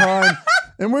it's on time,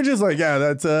 and we're just like, yeah,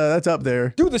 that's up there.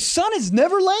 Dude, the sun is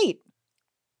never late.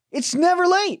 It's never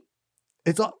late.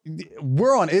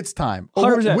 We're on its time.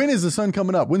 100%. When is the sun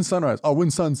coming up? When's sunrise? Oh,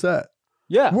 when sunset?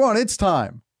 Yeah. We're on its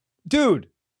time. Dude,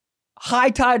 high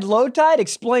tide, low tide,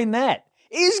 explain that.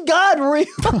 Is God real?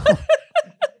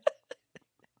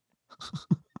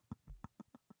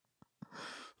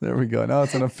 There we go. Now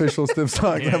it's an official Stiff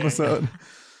Talk episode.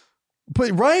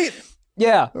 But right,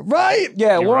 Yeah. right.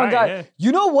 Yeah, You're we're on right, God. yeah.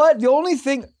 You know what? The only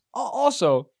thing,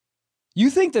 also, you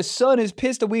think the sun is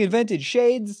pissed that we invented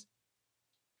shades?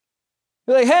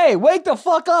 You're like, hey, wake the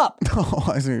fuck up. Oh,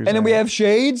 I see what you're And then saying. we have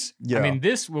shades. Yeah. I mean,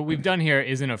 what we've done here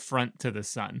is an affront to the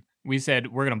sun. We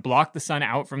said we're going to block the sun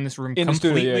out from this room In the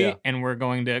studio, completely, yeah. and we're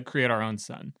going to create our own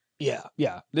sun. Yeah.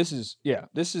 This is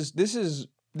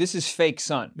fake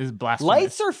sun. This is blasphemous.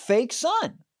 Lights are fake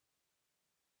sun.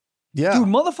 yeah. Dude,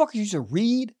 motherfuckers used to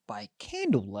read by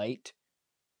candlelight.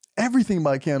 Everything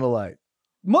by candlelight.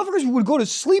 Motherfuckers would go to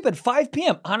sleep at 5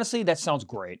 p.m. Honestly, that sounds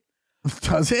great.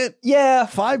 Does it? Yeah.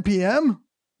 5 p.m.?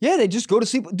 Yeah, they just go to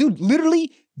sleep. Dude,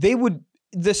 literally, the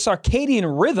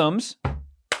circadian rhythms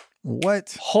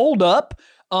What? hold up.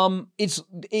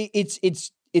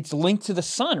 It's linked to the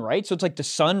sun, right? So it's like the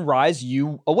sun rise,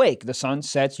 you awake. The sun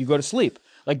sets, you go to sleep.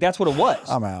 Like that's what it was.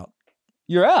 I'm out.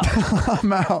 You're out.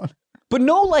 I'm out. But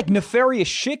no like nefarious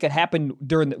shit could happen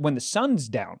when the sun's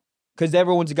down because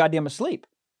everyone's goddamn asleep.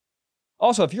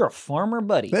 Also, if you're a farmer,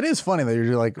 buddy. That is funny that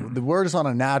you're like, we're just on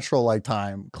a natural like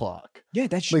time clock. Yeah,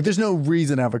 that's Like there's no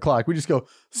reason to have a clock. We just go,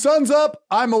 sun's up,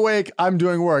 I'm awake, I'm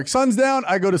doing work. Sun's down,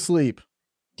 I go to sleep.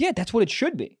 yeah, that's what it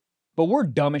should be. But we're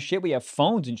dumb as shit. We have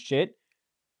phones and shit.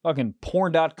 Fucking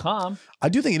porn.com. I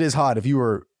do think it is hot if you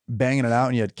were banging it out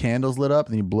and you had candles lit up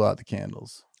and then you blew out the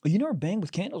candles. Oh, you never bang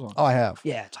with candles on? Oh, I have.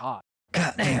 Yeah, it's hot.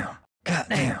 Goddamn.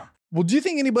 Well, do you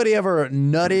think anybody ever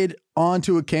nutted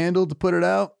onto a candle to put it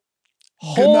out?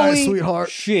 Good night, Holy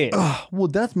sweetheart. shit. Ugh, well,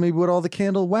 that's maybe what all the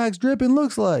candle wax dripping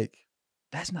looks like.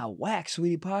 That's not wax,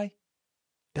 sweetie pie.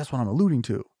 That's what I'm alluding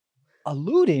to.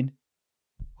 Alluding?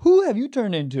 Who have you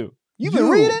turned into? You've been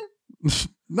You. reading?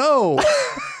 No.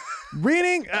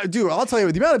 Reading? Dude, I'll tell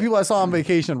you, the amount of people I saw on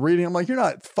vacation reading, I'm like, you're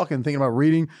not fucking thinking about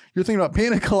reading. You're thinking about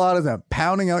pina coladas and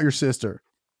pounding out your sister.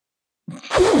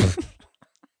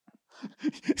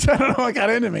 So I don't know what got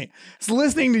into me. It's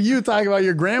listening to you talk about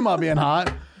your grandma being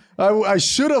hot. I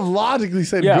should have logically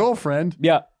said Yeah. girlfriend.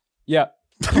 Yeah. Yeah.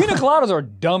 Pina coladas are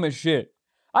dumb as shit.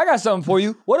 I got something for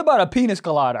you. What about a penis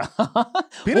colada?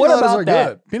 Pina What coladas about are that?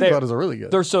 good. Pina They- coladas are really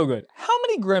good. They're so good. How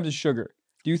many grams of sugar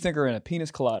do you think are in a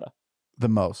penis colada? The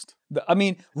most. I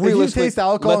mean, If you realistically, taste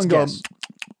alcohol let's and go, guess.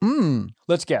 mmm.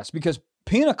 Let's guess because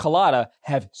pina colada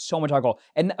have so much alcohol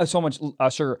and so much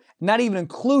sugar, not even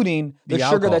including the The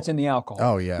sugar alcohol. that's in the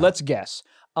alcohol. Oh, yeah. Let's guess.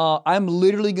 I'm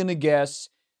literally going to guess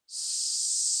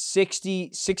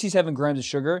 67 grams of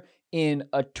sugar in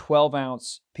a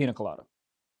 12-ounce pina colada.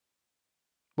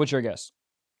 What's your guess?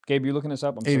 Gabe, you looking this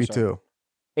up? I'm so sorry. 82.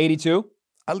 82?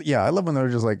 I love when they're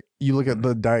just like, you look at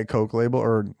the Diet Coke label,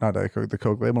 or not Diet Coke, the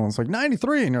Coke label, and it's like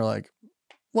 93, and you're like,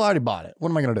 well, I already bought it. What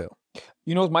am I going to do?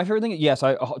 You know what's my favorite thing? Yes,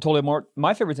 I totally more.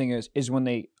 My favorite thing is when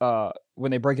they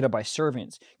break it up by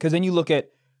servings, because then you look at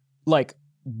like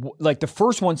the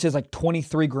first one says like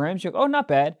 23 grams. You're like, oh, not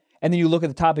bad. And then you look at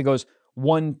the top, it goes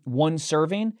one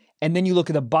serving, and then you look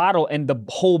at the bottle, and the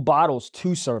whole bottle's 2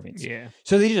 servings. Yeah.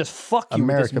 So they just fuck you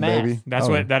America, with this math. baby. That's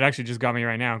Oh. what that actually just got me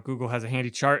right now. Google has a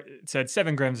handy chart. It said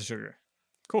 7 grams of sugar.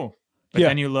 Cool. But Yeah.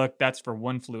 then you look, that's for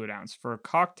 1 fluid ounce. For a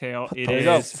cocktail, it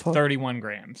the is fuck? 31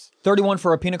 grams. 31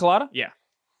 for a pina colada? Yeah.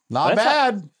 Not That's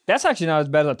bad. That's actually not as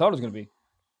bad as I thought it was going to be.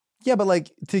 Yeah, but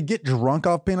like to get drunk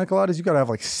off pina coladas, you got to have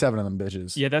like 7 of them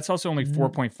bitches. Yeah, that's also only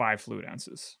 4.5 fluid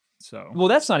ounces. So Well,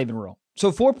 that's not even real.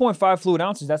 So 4.5 fluid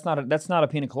ounces, that's not a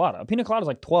pina colada. A pina colada is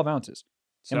like 12 ounces.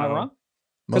 Am I wrong?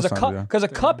 Most Because times, yeah. a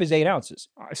cup is 8 ounces.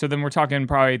 so then we're talking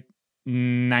probably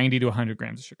 90 to 100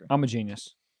 grams of sugar. I'm a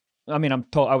genius. I mean,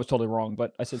 I was totally wrong,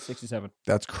 but I said 67.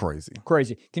 That's crazy.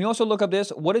 Crazy. Can you also look up this?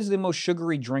 What is the most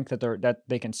sugary drink that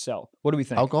they can sell? What do we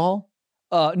think? Alcohol?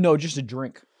 No, just a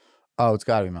drink. Oh, it's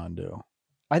got to be Mountain Dew.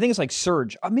 I think it's like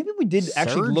Surge. Maybe we did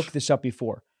actually Surge? look this up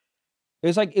before.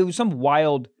 It was some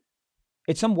wild.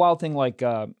 It's some wild thing like.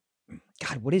 God,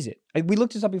 what is it? We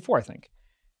looked this up before, I think.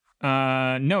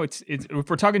 No, it's if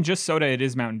we're talking just soda, it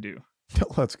is Mountain Dew.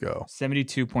 Let's go.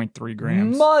 72.3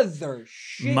 grams. Mother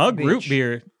shit. Mug bitch. root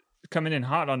beer coming in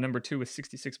hot on number 2 with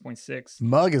 66.6.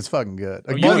 Mug is fucking good.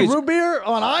 A Oh, good Mug is- root beer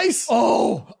on ice?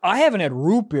 Oh, I haven't had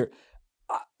root beer.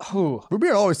 Root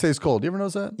beer always tastes cold. You ever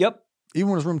notice that? Yep. Even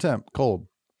when it's room temp, cold.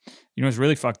 You know what's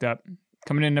really fucked up?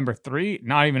 Coming in number 3,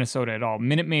 not even a soda at all.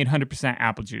 Minute Maid 100%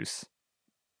 apple juice.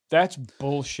 That's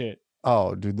bullshit.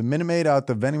 Oh, dude, the Minute Maid out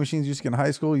the vending machines you used to get in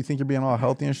high school, you think you're being all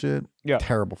healthy and shit? Yeah.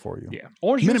 Terrible for you. Yeah.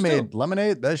 Orange Minute juice Maid too.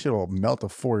 lemonade, that shit will melt a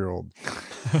 4-year-old.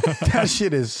 That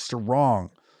shit is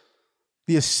strong.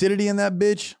 The acidity in that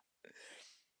bitch.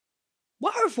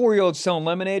 Why are 4-year-olds selling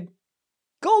lemonade?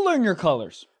 Go learn your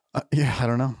colors. Yeah, I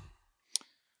don't know.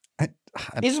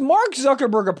 Is Mark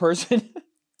Zuckerberg a person?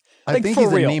 I Like, think for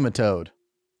he's real. a nematode.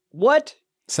 What?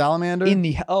 Salamander?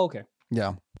 Okay.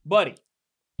 Yeah. Buddy.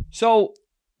 So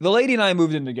the lady and I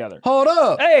moved in together. Hold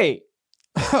up. Hey.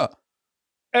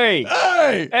 Hey.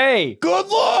 Hey! Hey. Good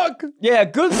luck! Yeah,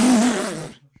 good.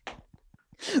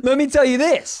 Let me tell you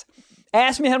this.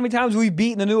 Ask me how many times we've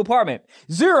beaten the new apartment.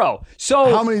 0.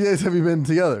 So How many days have you been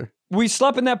together? we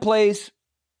slept in that place.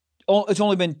 It's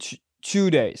only been 2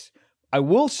 days. I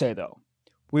will say, though,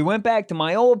 we went back to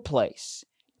my old place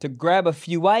to grab a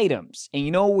few items. And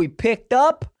you know what we picked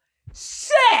up?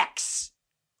 Sex!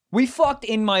 We fucked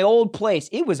in my old place.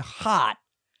 It was hot.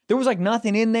 There was like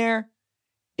nothing in there.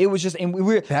 It was just, and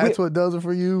That's what does it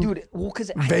for you, dude. Well, because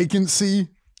vacancy.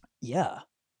 Yeah,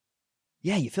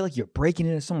 you feel like you're breaking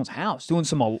into someone's house, doing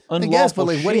some unlawful I guess, but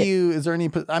like, shit. what do you? Is there any?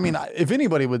 I mean, if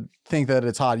anybody would think that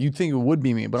it's hot, you'd think it would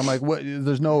be me. But I'm like, what?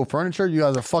 There's no furniture. You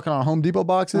guys are fucking on Home Depot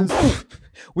boxes.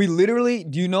 We literally,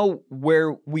 do you know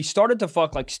where we started to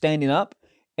fuck like standing up?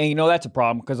 And you know that's a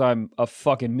problem because I'm a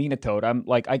fucking meanatoad. I'm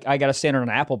like, I got to stand on an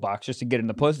apple box just to get in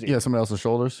the pussy. Yeah, somebody else's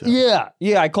shoulders. Yeah.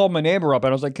 I called my neighbor up and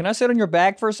I was like, can I sit on your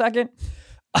back for a second?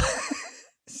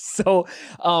 So,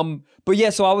 but yeah,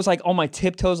 so I was like on my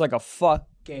tiptoes like a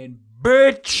fucking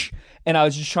bitch. And I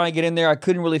was just trying to get in there. I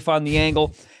couldn't really find the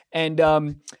angle. And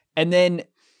then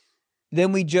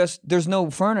we just, there's no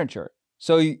furniture.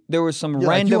 So there was some You're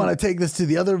random. Like, you want to take this to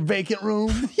the other vacant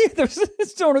room? Yeah, there's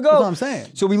nowhere to go. That's what I'm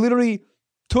saying. So we literally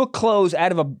took clothes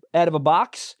out of a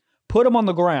box, put them on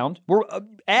the ground. We're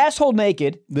asshole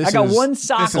naked. I got one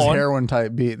sock on. This is heroin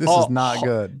type beat. This is not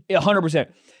good. 100%.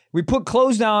 We put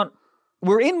clothes down.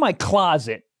 We're in my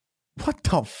closet. What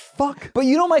the fuck? But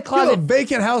you know my You closet, have a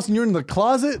vacant house and you're in the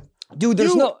closet? dude.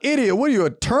 There's you no idiot. What are you, a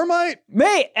termite?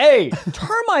 hey,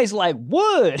 termites like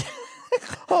wood.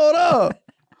 Hold up.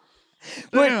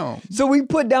 But- Damn. So we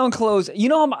put down clothes. You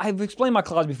know how I've explained my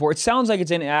closet before. It sounds like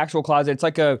it's in an actual closet. It's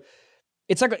like a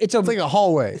It's like a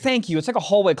hallway. Thank you. It's like a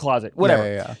hallway closet.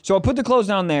 Whatever. Yeah. So I put the clothes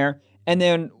down there, and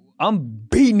then I'm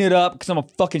beating it up because I'm a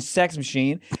fucking sex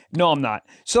machine. No, I'm not.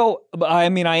 So, I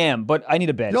mean, I am, but I need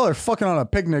a bed. Y'all are fucking on a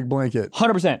picnic blanket.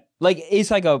 100%. Like, it's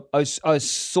like a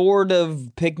sort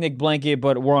of picnic blanket,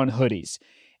 but we're on hoodies.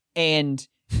 And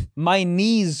my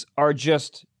knees are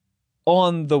just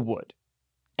on the wood.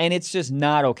 And it's just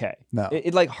not okay. No.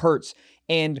 It like hurts.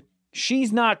 And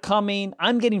she's not coming.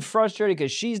 I'm getting frustrated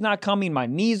because she's not coming. My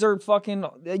knees are fucking,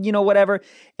 whatever.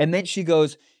 And then she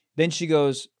goes,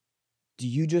 do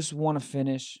you just want to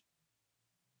finish?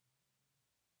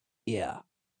 Yeah.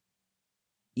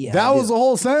 That was the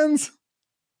whole sentence?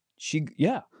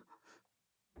 Yeah.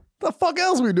 The fuck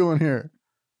else we doing here?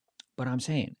 But I'm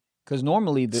saying, because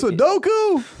normally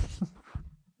Sudoku?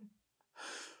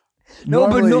 No,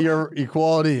 but normally you're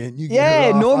equality and you get yeah,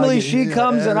 her off, normally I get- she yeah,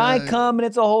 comes and I yeah. come and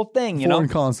it's a whole thing, you Foreign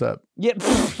know? concept. Yeah.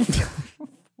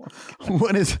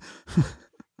 What is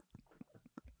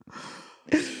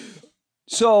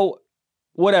So,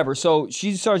 whatever. So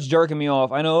she starts jerking me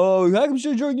off. I know, oh, how come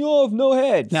she's jerking you off? No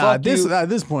head. Nah, Fuck you. at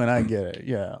this point I get it.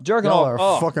 Yeah. Jerking Y'all off. are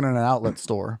Oh. fucking in an outlet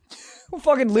store. We're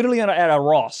fucking literally at a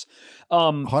Ross.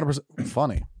 100%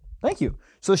 funny. Thank you.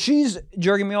 So she's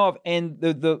jerking me off, and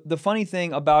the funny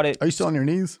thing about it, Are you still on your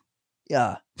knees?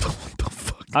 yeah, What the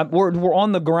fuck? we're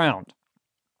on the ground.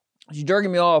 She's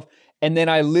jerking me off, and then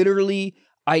I literally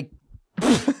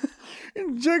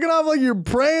You're jerking off like you're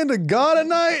praying to God at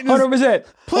night? 100%.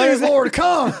 Please, Lord,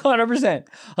 come.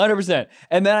 100%.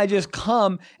 And then I just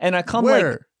come, and I come like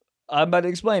Where? I'm about to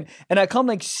explain, and I come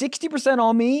like 60%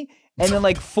 on me, and then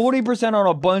like 40% on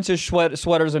a bunch of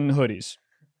sweaters and hoodies.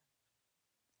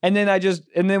 And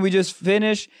then we just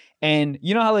finish, and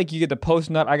you know how like you get the post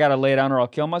nut, I gotta lay down or I'll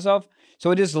kill myself. So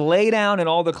I just lay down in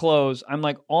all the clothes. I'm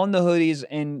like on the hoodies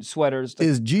and sweaters.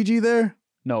 Is Gigi there?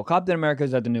 No, Captain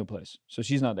America's at the new place, so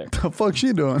she's not there. The fuck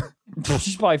she doing?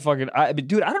 She's probably fucking.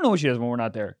 Dude, I don't know what she does when we're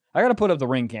not there. I gotta put up the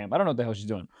ring cam. I don't know what the hell she's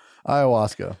doing.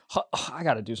 Ayahuasca. I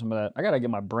gotta do some of that. I gotta get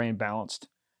my brain balanced.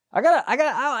 I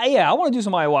want to do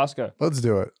some ayahuasca. Let's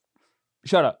do it.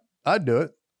 Shut up. I'd do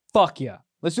it. Fuck yeah.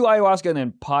 Let's do ayahuasca and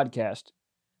then podcast.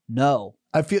 No.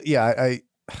 I feel, I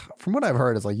from what I've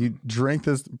heard, it's like you drink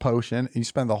this potion and you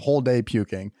spend the whole day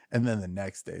puking, and then the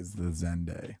next day is the Zen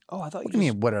day. Oh, I thought What do you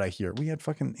mean? What did I hear? We had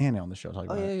fucking Annie on the show talking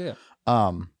Oh, about yeah.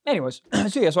 it. Anyways,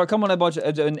 so I come on a bunch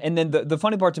of, and then the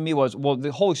funny part to me was, well,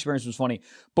 the whole experience was funny,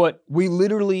 but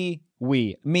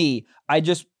I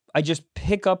just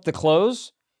pick up the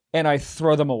clothes and I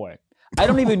throw them away. I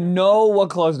don't even know what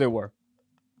clothes they were.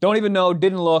 Don't even know,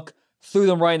 didn't look, threw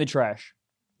them right in the trash.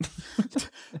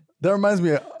 That reminds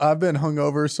me, I've been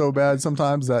hungover so bad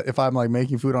sometimes that if I'm like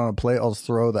making food on a plate, I'll just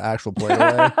throw the actual plate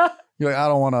away. You're like, I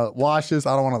don't want to wash this.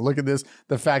 I don't want to look at this.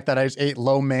 The fact that I just ate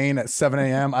lo mein at 7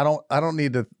 a.m. I don't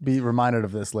need to be reminded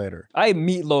of this later. I had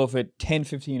meatloaf at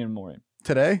 10:15 in the morning.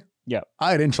 Today, Yeah.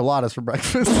 I had enchiladas for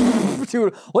breakfast.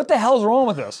 Dude, what the hell's wrong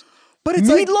with us? But it's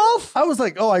Meatloaf? I was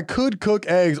like, oh, I could cook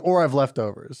eggs or I have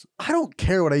leftovers. I don't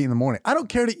care what I eat in the morning. I don't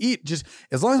care to eat. Just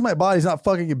as long as my body's not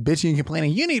fucking bitching and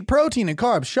complaining, you need protein and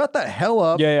carbs. Shut the hell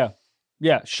up. Yeah.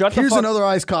 Shut the Here's fuck. another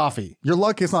iced coffee. You're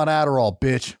lucky it's not Adderall,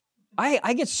 bitch.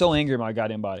 I get so angry at my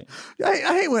goddamn body. I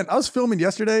hate when I was filming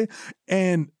yesterday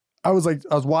and I was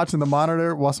watching the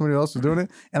monitor while somebody else was doing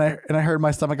it, and I heard my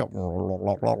stomach go.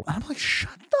 And I'm like,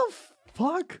 shut the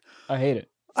fuck. I hate it.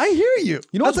 I hear you.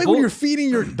 You know That's what's like when you're feeding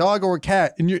your dog or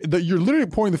cat and you're literally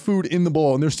pouring the food in the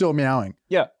bowl and they're still meowing.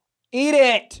 Yeah. Eat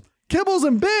it. Kibbles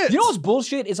and bits. You know what's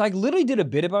bullshit? Is I literally did a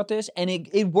bit about this and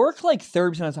it worked like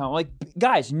 30% of the time. I'm like,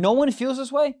 guys, no one feels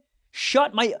this way.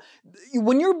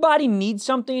 When your body needs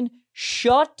something,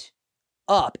 shut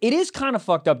up. It is kind of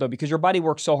fucked up though because your body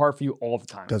works so hard for you all the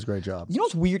time. Does a great job. You know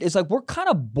what's weird? It's like we're kind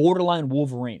of borderline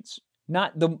Wolverines.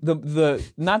 Not the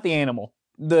not the animal.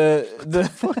 The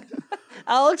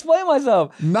I'll explain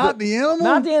myself. Not the animal?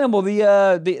 Not the animal. The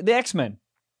X-Men.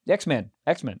 The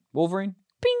X-Men. Wolverine.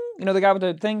 Ping. You know the guy with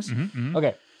the things? Mm-hmm.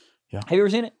 Okay. Yeah. Have you ever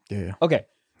seen it? Yeah. Okay.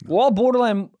 We're all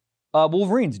borderline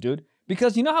Wolverines, dude.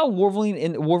 Because you know how Wolverine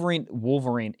in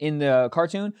the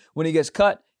cartoon, when he gets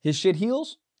cut, his shit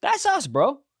heals? That's us,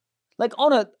 bro. Like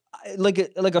on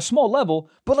a small level,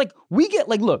 but like we get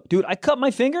like, look, dude, I cut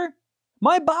my finger,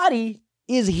 my body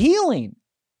is healing.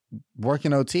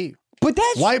 Working OT. But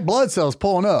that's White blood cells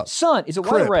pulling up. son, is it white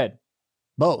Crip. or red?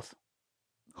 Both.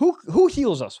 Who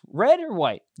heals us? Red or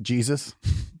white? Jesus.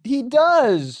 He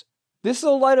does. This is a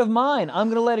light of mine. I'm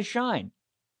gonna let it shine.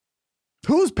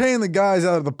 Who's paying the guys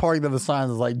out of the park that the signs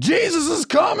is like, Jesus is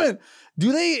coming?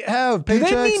 Do they have Do paychecks?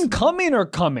 they mean coming or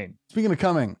coming? Speaking of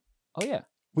coming, Oh yeah.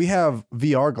 we have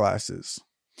VR glasses.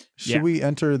 Should Yeah. we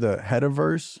enter the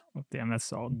Headaverse? Oh, damn, that's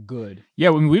solid. Good. Yeah,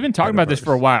 we've been talking about this Metaverse.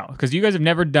 for a while because you guys have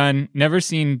never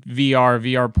seen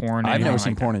VR porn. I've anything never like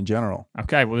seen that. porn in general.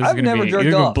 Okay, well, this I've is going never to jerked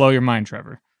be off. blow your mind,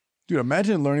 Trevor. Dude,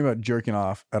 imagine learning about jerking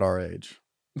off at our age.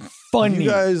 Funny. You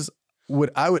guys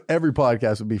every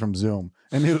podcast would be from Zoom,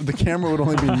 and the camera would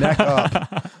only be neck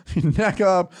up. Neck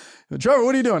up. Trevor,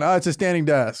 what are you doing? Oh, it's a standing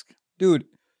desk. Dude,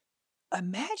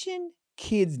 imagine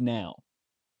kids now.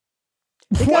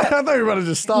 What? I thought you were about to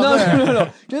just stop No, there. no.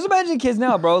 Just imagine kids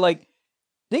now, bro. Like,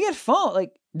 they get phone.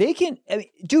 Like, they can. I mean,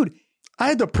 dude, I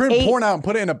had to print 8 porn out and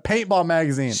put it in a paintball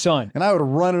magazine, son, and I would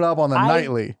run it up on the I-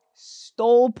 nightly.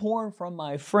 stole porn from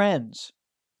my friends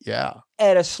Yeah.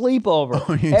 at a sleepover.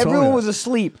 Oh, you told me Everyone that. was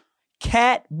asleep.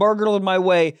 Cat burgled my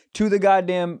way to the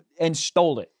goddamn and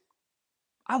stole it.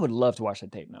 I would love to watch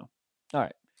that tape now. All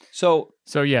right. So,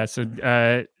 So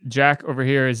Jack over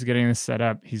here is getting this set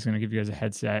up. He's going to give you guys a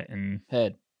headset and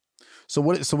head. So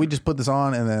what? So we just put this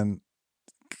on, and then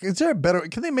is there a better?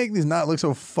 Can they make these not look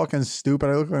so fucking stupid?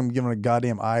 I look like I'm giving a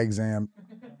goddamn eye exam.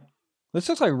 This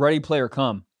looks like Ready Player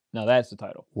Come. Now that's the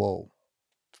title. Whoa,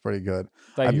 it's pretty good.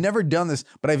 Thank I've you. never done this,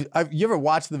 but I've you ever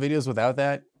watched the videos without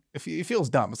that? It feels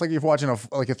dumb. It's like you're watching a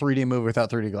 3D movie without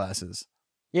 3D glasses.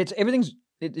 Yeah, it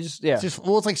just, yeah. It's just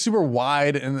it's like super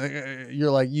wide, and you're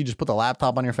like you just put the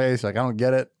laptop on your face. You're like I don't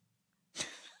get it.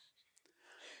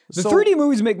 The So, 3D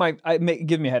movies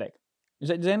give me a headache.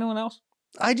 Does anyone else?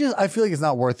 I feel like it's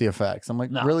not worth the effects. I'm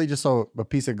like, No. really, just so a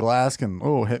piece of glass can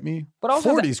hit me. But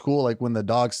also 4D's cool, like when the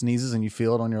dog sneezes and you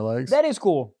feel it on your legs. That is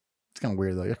cool. It's kind of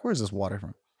weird though. Like, where's this water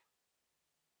from?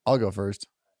 I'll go first.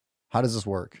 How does this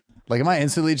work? Like, am I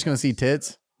instantly just gonna see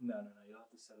tits? No. You'll have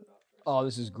to set it up first. Oh,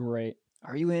 this is great.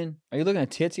 Are you in? Are you looking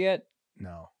at tits yet?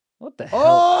 No. What the hell?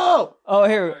 Oh, Oh,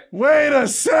 here. wait a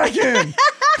second.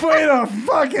 Wait a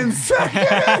fucking second.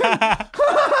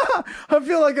 I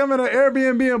feel like I'm in an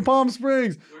Airbnb in Palm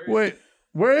Springs. Wait,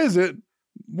 where is it?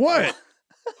 What? Are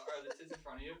the tits in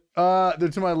front of you? They're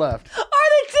to my left. Are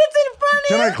the tits in front of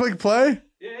Can you? I click play?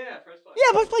 Yeah. Press play.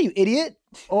 Yeah, let's play, you idiot.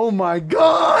 Oh my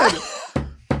god!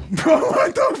 Bro,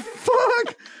 what the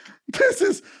fuck?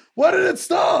 Why did it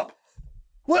stop?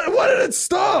 What did it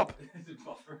stop? Is it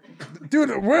buffering?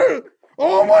 Dude, where?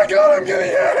 Oh my god, I'm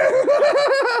getting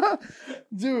it!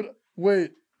 Dude,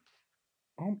 wait.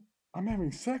 Oh, I'm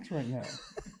having sex right now.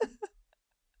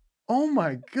 Oh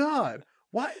my god.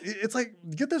 Why? It's like,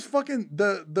 get this fucking,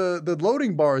 the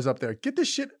loading bar is up there. Get this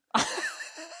shit.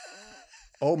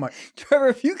 Oh my. Trevor,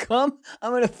 if you come,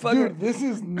 I'm gonna fucking. Dude, this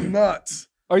is nuts.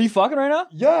 Are you fucking right now?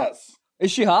 Yes.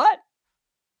 Is she hot?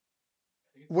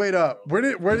 Wait up. Where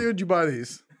did you buy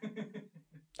these?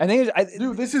 I think it's.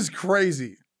 Dude, this is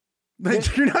crazy.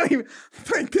 Like, you're not even,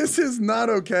 like, this is not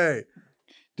okay.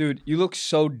 Dude, you look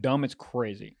so dumb. It's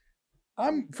crazy.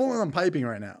 I'm full on piping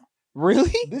right now.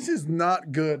 Really? This is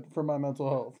not good for my mental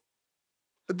health.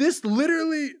 This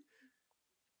literally.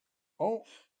 Oh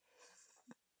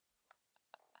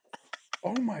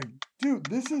my, dude,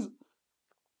 this is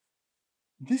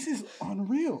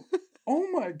unreal. Oh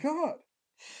my god.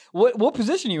 What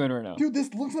position are you in right now? Dude,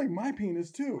 this looks like my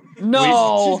penis too.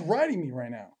 No. She's riding me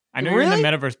right now. I know you're in Really? the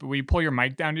metaverse, but will you pull your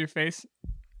mic down to your face?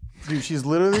 Dude, she's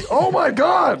literally. Oh my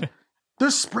god!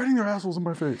 They're spreading their assholes in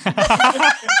my face.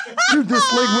 Dude,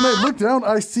 this, like, when I look down,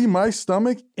 I see my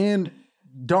stomach and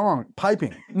dong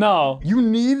piping. No. You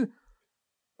need.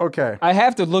 Okay. I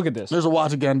have to look at this. There's a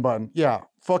watch again button. Yeah.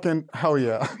 Fucking hell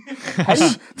yeah.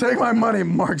 Take my money,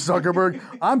 Mark Zuckerberg.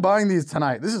 I'm buying these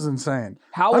tonight. This is insane.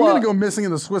 How, I'm going to go missing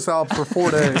in the Swiss Alps for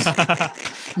 4 days.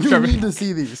 You Trevor- need to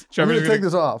see these. I'm Trevor's going to take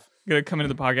this off. Gonna come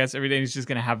into the podcast every day and he's just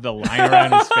gonna have the line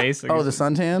around his face. Like Oh, the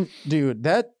suntan? Dude,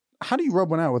 how do you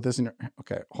rub one out with this in your...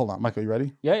 Okay, hold on. Michael, you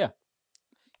ready? Yeah. You're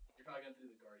probably gonna do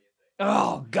the Guardian thing.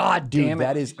 Oh God Dude, damn it!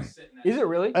 that is... Just sitting Is it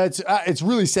really? It's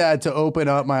really sad to open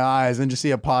up my eyes and just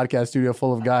see a podcast studio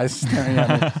full of guys staring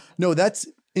at me. No, that's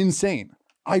insane.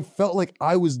 I felt like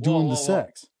I was doing the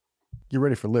sex. You're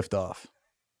ready for liftoff.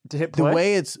 To hit The play?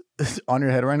 way it's on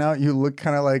your head right now, you look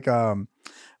kind of like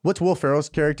what's Will Ferrell's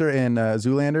character in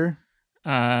Zoolander?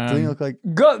 Doesn't he look like?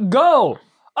 Go!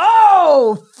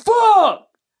 Oh fuck!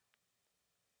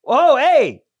 Oh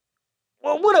hey!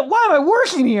 Well, why am I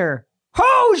working here?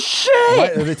 Oh shit!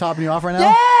 What, are they topping you off right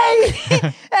now? Hey!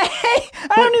 Hey!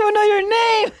 I don't even know your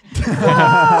name.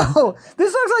 Whoa!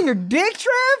 This looks like your dick,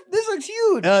 Trev. This looks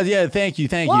huge. Yeah, thank you.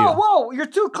 Whoa! You're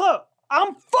too close.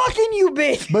 I'm fucking you,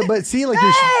 bitch. But see, like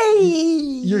Hey!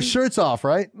 your shirt's off,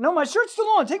 right? No, my shirt's still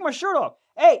on. Take my shirt off.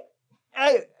 Hey!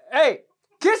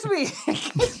 Kiss me.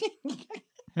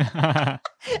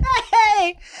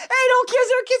 Hey, don't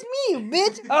kiss her, kiss me, you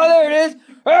bitch. Oh, there it is.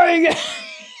 There you go.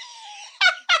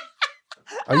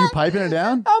 Are you piping it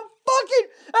down? I'm fucking.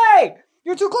 Hey,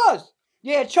 you're too close.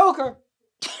 Yeah, choke her.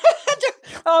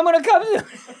 I'm gonna come soon.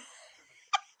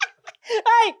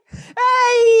 Hey.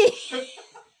 Hey.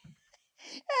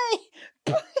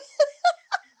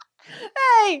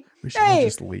 We should all Hey,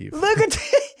 just leave. look at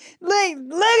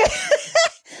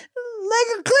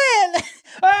Clint.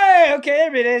 Hey, okay,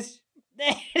 there it is.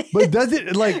 But does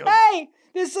it like Hey,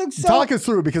 this looks so. talk us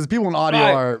through it because people in audio All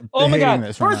right. are Oh my hating god!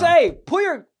 this right First, now. hey, pull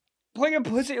your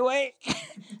pussy away.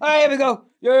 All right, here we go.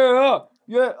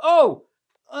 Yeah. Oh,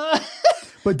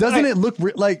 But doesn't it look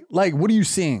like what are you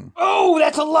seeing? oh,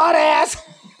 that's a lot of ass,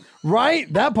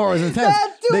 Right? That part was intense.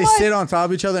 That's too They much. sit on top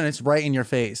of each other and it's right in your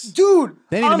face. dude.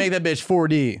 They need to I'm- make that bitch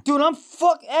 4D. Dude, I'm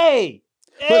Hey,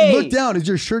 But look down. Is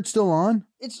your shirt still on?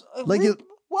 It's Like it-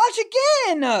 watch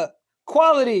again.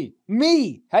 Quality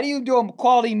me. How do you do a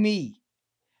quality me?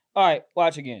 All right,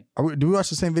 watch again. Do we watch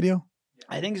the same video?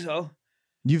 I think so.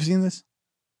 You've seen this?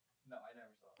 No, I never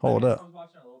saw it. Hold I up. was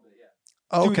watching it a little bit, yeah.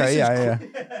 Oh, Dude, this okay, is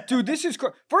yeah. Dude, this is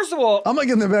first of all. I'm gonna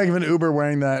get in the back of an Uber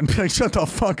wearing that and be like, shut the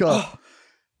fuck up.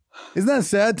 Isn't that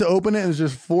sad to open it and it's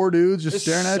just 4 dudes just This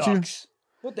staring at you? sucks.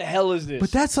 What the hell is this?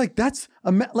 But that's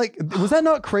was that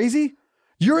not crazy?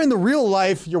 You're in the real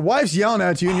life, your wife's yelling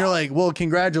at you, and you're like, well,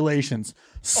 congratulations.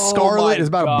 Scarlett is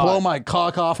about God. to blow my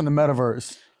cock off in the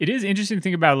metaverse. It is interesting to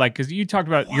think about, like, because you talked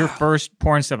about your first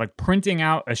porn stuff, like printing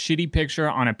out a shitty picture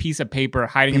on a piece of paper,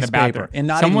 hiding in the bathroom, And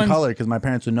not even color, because my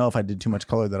parents would know if I did too much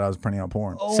color that I was printing out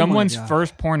porn. Oh my Someone's God.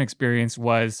 first porn experience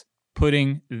was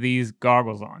putting these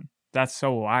goggles on. That's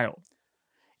so wild.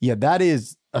 Yeah, that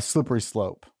is a slippery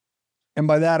slope. And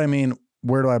by that, I mean,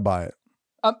 where do I buy it?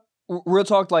 Real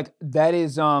talk, like that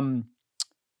is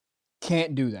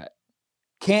can't do that.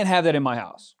 Can't have that in my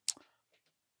house.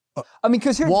 I mean,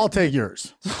 because Well, I'll take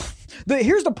yours.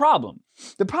 here's the problem.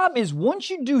 The problem is once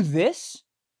you do this,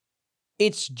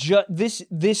 it's just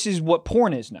this is what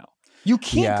porn is now. You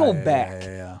can't go back.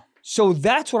 Yeah. So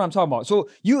that's what I'm talking about. So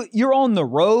you're on the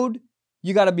road.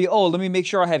 You got to be, let me make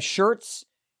sure I have shirts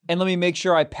and let me make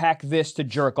sure I pack this to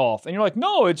jerk off. And you're like,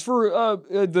 no, it's for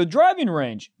the driving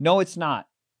range. No, it's not.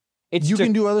 It's You to-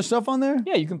 can do other stuff on there?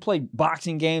 yeah, you can play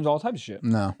boxing games, all types of shit.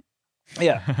 No.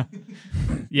 Yeah. Yeah,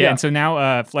 Yeah. and so now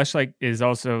Fleshlight is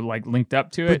also like linked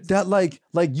up to But it. that like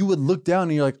you would look down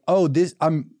and you're like, oh,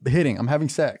 I'm having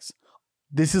sex.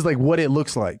 This is like what it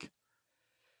looks like.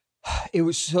 It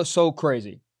was so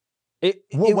crazy.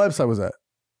 What website was that?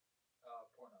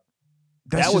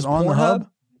 That's That just was on the Pornhub? hub?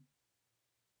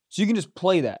 So you can just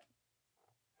play that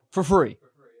for free.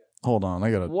 Hold on,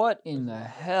 I What in the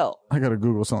hell? gotta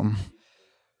Google something.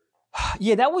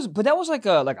 Yeah, that was like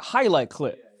a highlight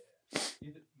clip.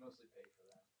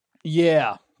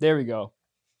 Yeah, there we go.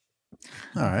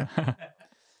 All right.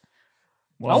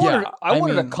 Well, I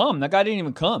wanted mean- to come. That guy didn't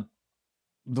even come.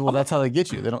 Well, that's how they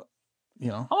get you. They don't,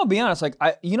 I'm gonna be honest. Like,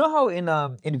 you know how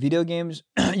in video games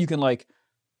you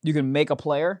can make a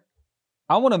player.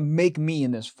 I want to make me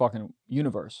in this fucking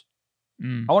universe.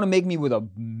 Mm. I want to make me with a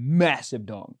massive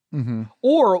dong, Mm-hmm.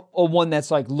 or a one that's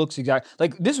like looks exact.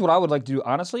 Like this is what I would like to do.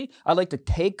 Honestly, I'd like to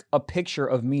take a picture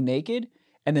of me naked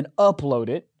and then upload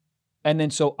it, and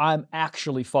then so I'm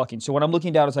actually fucking. So when I'm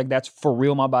looking down, it's like that's for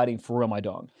real my body, and for real my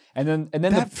dong. And then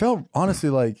That felt honestly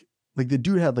like the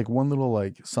dude had like one little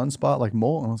like sunspot like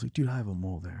mole, and I was like, dude, I have a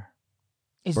mole there.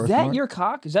 is birthmark? that your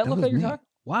cock? Does that look was like your me. cock?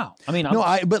 Wow. I mean,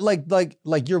 but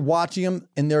like you're watching them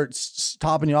and they're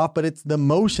topping you off, but it's the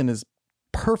motion is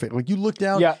perfect. Like you look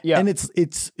down, Yeah. and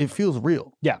it feels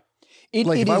real. It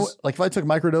Like is. if I took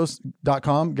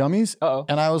microdose.com gummies Uh-oh.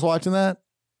 and I was watching that,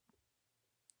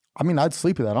 I mean, I'd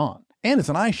sleep with that on, and it's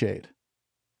an eye shade.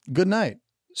 Good night.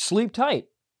 Sleep tight.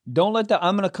 Don't let that.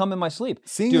 I'm gonna come in my sleep.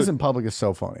 Seeing Dude. this in public is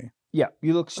so funny. Yeah,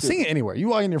 you look stupid. Seeing it anywhere. You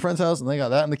walk in your friend's house and they got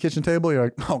that on the kitchen table. You're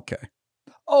like, okay.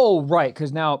 Oh, right.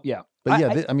 Because now, yeah. But yeah,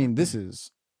 I, I mean, this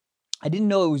is I didn't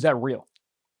know it was that real.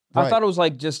 I Right. thought it was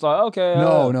like just like okay.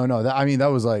 no.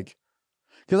 That was like,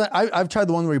 because I've tried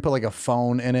the one where you put like a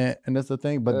phone in it and that's the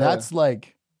thing, but that's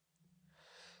like,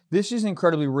 This is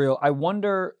incredibly real. I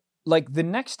wonder, like, the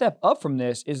next step up from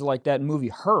this is like that movie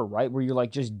Her, right? Where you're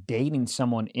like just dating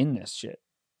someone in this shit.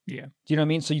 Yeah. Do you know what I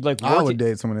mean? So you like I work would it,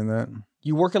 date someone in that.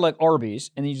 you work at like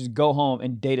Arby's and then you just go home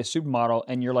and date a supermodel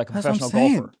and you're like a That's what I'm professional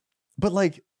saying. golfer. But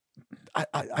like,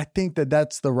 I think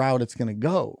that's the route it's gonna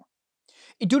go.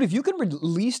 Dude, if you can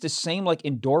release the same like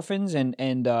endorphins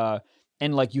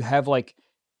and like you have like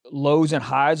lows and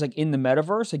highs like in the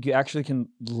metaverse, like you actually can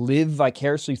live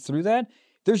vicariously through that.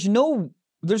 There's no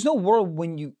world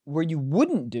where you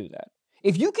wouldn't do that.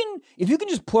 If you can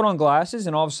just put on glasses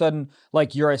and all of a sudden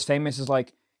like you're as famous as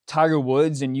like Tiger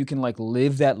Woods and you can like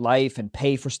live that life and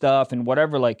pay for stuff and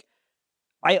whatever, like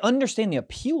I understand the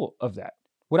appeal of that.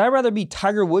 Would I rather be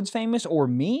Tiger Woods famous or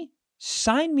me?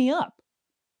 Sign me up.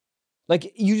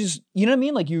 Like you know what I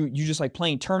mean? Like you just like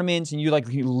playing tournaments and you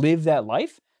live that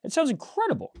life. It sounds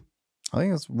incredible. I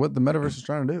think that's what the metaverse is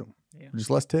trying to do. Yeah. Just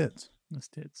less tits. Those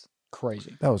tits.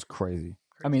 Crazy. That was crazy.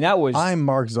 I mean, that was I'm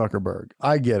Mark Zuckerberg.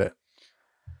 I get it.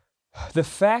 the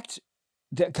fact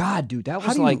that God, dude, that How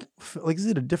was do like you, like, is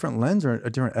it a different lens or a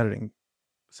different editing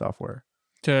software?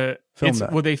 To Film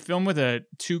that. Well, they film with a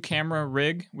 2-camera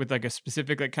rig with like a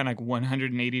specific like kind of like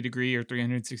 180 degree or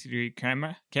 360 degree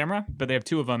camera, but they have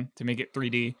 2 of them to make it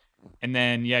 3D. And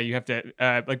then you have to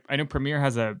like I know Premiere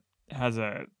has a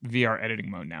VR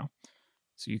editing mode now,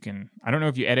 so you can. I don't know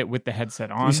if you edit with the headset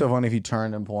It'd on. be so funny if you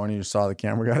turned in porn and you saw the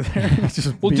camera guy there. Just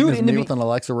Well, beating dude, his in the meat be- with an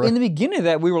Alexa. in the beginning of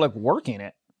that, we were like working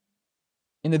it.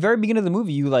 In the very beginning of the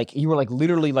movie, you were like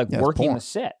literally like Yeah, it's working porn. the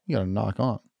set. You gotta knock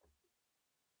on.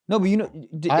 No, but you know,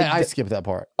 I skipped that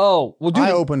part. oh well, dude.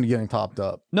 I opened getting topped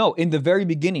up. No, in the very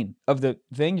beginning of the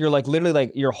thing, you're like literally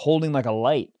like you're holding like a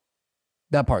light.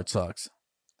 That part sucks.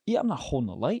 Yeah, I'm not holding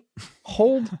a light.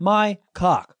 Hold my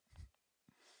cock.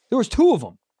 There was 2 of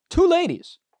them, 2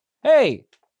 ladies. Hey,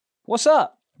 what's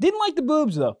up? Didn't like the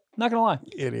boobs though. Not gonna lie.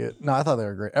 Idiot. No, I thought they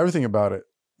were great. Everything about it.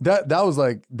 That was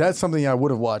like, that's something I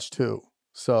would have watched too.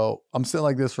 So I'm sitting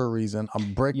like this for a reason.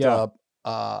 I'm bricked Yeah. up.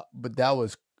 But that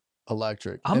was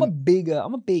electric. I'm And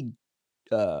a big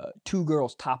 2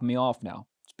 girls topping me off now.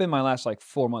 It's been my last like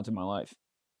 4 months of my life.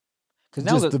 Because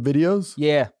now just the videos.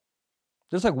 yeah,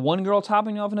 there's like 1 girl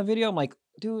topping me off in a video. I'm like,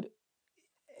 dude,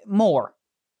 more,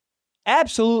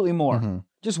 absolutely more. Mhm.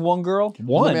 Just 1 girl. Let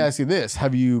One. me ask you this: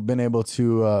 have you been able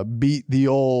to beat the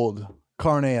old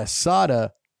carne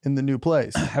asada in the new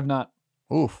place? Have not.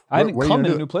 Oof. I haven't Where you come gonna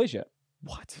in do a new it? place yet.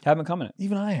 What? Haven't come in it.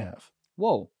 Even I have.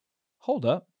 Whoa, hold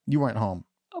up. You weren't home.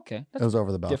 Okay, It that's was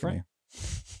over the balcony. different.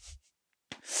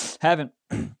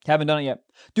 haven't done it yet,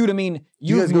 dude. I mean, Do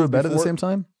you guys go to bed at the same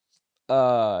time?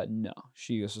 No,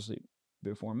 she used to sleep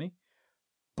before me,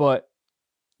 but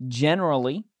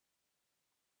generally,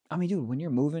 I mean, dude, when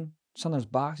you're moving, some of those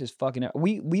boxes fucking.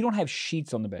 We don't have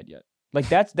sheets on the bed yet. Like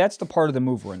that's the part of the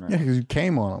move we're in right Yeah, now. because you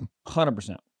came on them.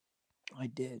 100%. I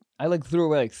did. I like threw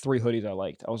away like 3 hoodies I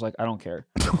liked. I was like, I don't care.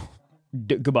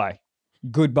 Goodbye.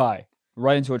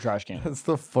 Right into a trash can. That's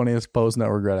the funniest post no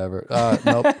regret ever.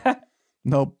 Nope.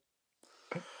 Nope.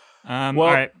 Well, Well,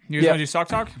 all right. You guys yeah. want to do sock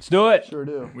talk? Let's do it. Sure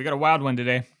do. We got a wild one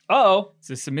today. Uh-oh. It's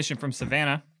a submission from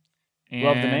Savannah. And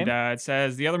Love the name. It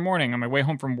says, the other morning on my way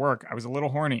home from work, I was a little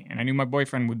horny and I knew my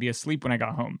boyfriend would be asleep when I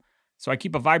got home. So I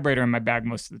keep a vibrator in my bag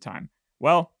most of the time.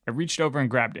 Well, I reached over and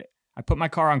grabbed it. I put my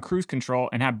car on cruise control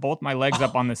and had both my legs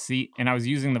up on the seat and I was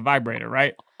using the vibrator,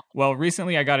 right? Well,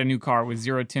 recently I got a new car with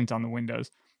 0 tint on the windows.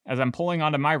 As I'm pulling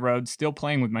onto my road, still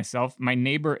playing with myself, my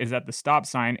neighbor is at the stop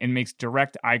sign and makes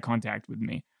direct eye contact with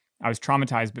me. I was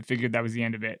traumatized, but figured that was the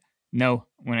end of it. No,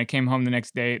 when I came home the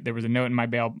next day, there was a note in my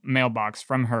mailbox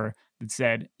from her that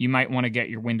said, "You might want to get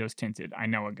your windows tinted. I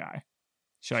know a guy."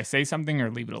 Should I say something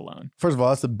or leave it alone? First of all,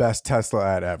 that's the best Tesla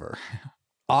ad ever.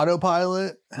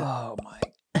 Autopilot, Oh my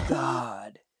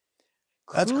God.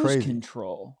 That's Cruise crazy.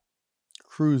 control.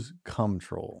 cruise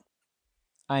control.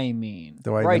 I mean,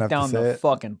 Do I even right have to down say the it?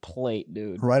 fucking plate,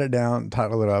 dude. Write it down,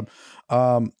 title it up.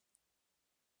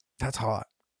 That's hot.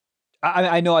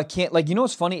 I know I can't, like, you know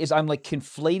what's funny is I'm like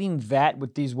conflating that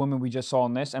with these women we just saw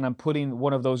in this, and I'm putting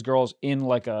one of those girls in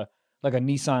like a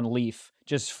Nissan Leaf,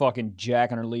 just fucking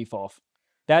jacking her leaf off.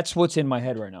 That's what's in my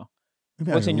head right now.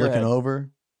 What's in your looking head?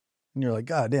 over, and you're like,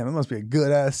 God damn, it must be a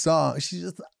good ass song. She's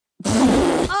just.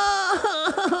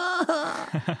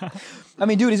 I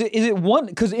mean, dude, is it one?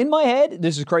 Because in my head,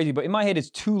 this is crazy, but in my head, it's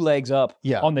 2 legs up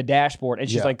on the dashboard, and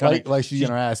she's like, kinda, like she's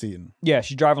getting her ass eaten. Yeah,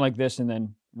 she's driving like this, and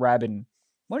then rabbing.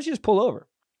 Why don't you just pull over?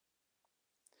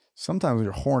 Sometimes when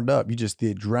you're horned up, the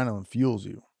adrenaline fuels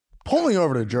you. Pulling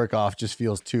over to jerk off just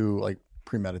feels too like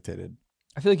premeditated.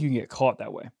 I feel like you can get caught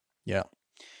that way. Yeah.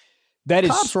 That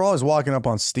is. Cops are always walking up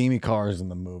on steamy cars in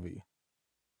the movie.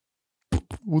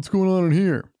 What's going on in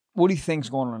here? What do you think's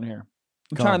going on here?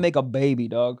 I'm trying to make a baby,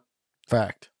 dog.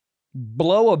 Fact.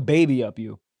 Blow a baby up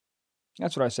you.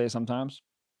 That's what I say sometimes.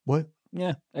 What?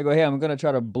 Yeah. I go, hey, I'm going to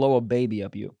try to blow a baby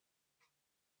up you.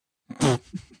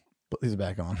 Put these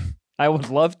back on. I would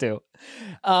love to.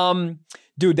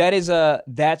 Dude,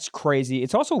 that's crazy.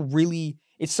 It's also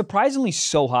it's surprisingly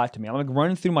so hot to me. I'm like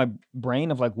running through my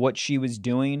brain of like what she was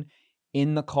doing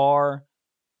in the car.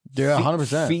 Yeah,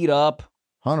 100%. Feet up.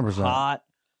 100%. Hot.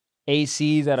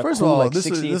 ACs at a First cool, of all, like this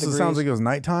 68 degrees. sounds like it was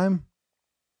nighttime.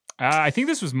 I think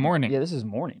this was morning. Yeah, this is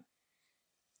morning.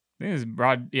 I think this is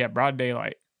broad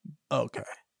daylight. Okay.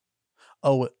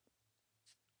 Oh,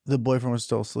 the boyfriend was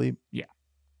still asleep? Yeah.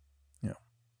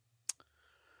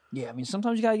 Yeah, I mean,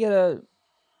 sometimes you gotta get a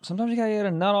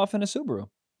nut off in a Subaru.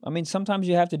 I mean, sometimes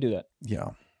you have to do that. Yeah.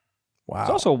 Wow. It's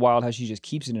also wild how she just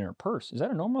keeps it in her purse. Is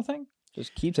that a normal thing?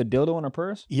 Just keeps a dildo in her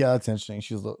purse? Yeah, that's interesting.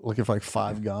 She's looking for like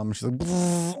 5 gum. She's like,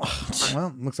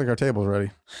 well, looks like our table's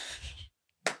ready.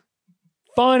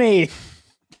 Funny.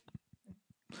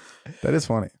 That is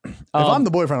funny. If I'm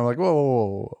the boyfriend, I'm like,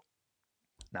 whoa.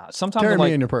 Nah, sometimes Carry I'm me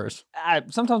like, in your purse.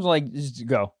 sometimes I'm like, just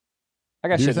go. I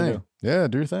got Do your shit to thing. do. Yeah,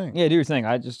 do your thing. Yeah, do your thing.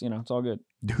 I just, it's all good.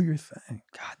 Do your thing.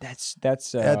 God, that's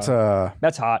That's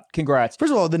hot. Congrats.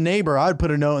 First of all, the neighbor, I'd put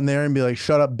a note in there and be like,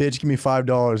 shut up, bitch, give me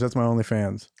 $5. That's my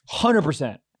OnlyFans.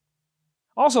 100%.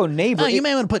 Also, neighbor. Oh, you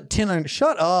may want to put 10 on.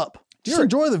 Shut up. Just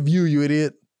enjoy the view, you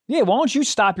idiot. Yeah, why don't you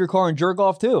stop your car and jerk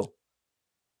off too?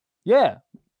 Yeah.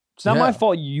 It's not my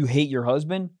fault you hate your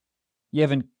husband. You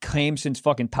haven't came since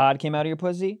fucking Todd came out of your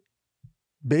pussy.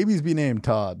 Babies be named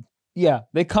Todd. Yeah,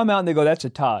 they come out and they go, that's a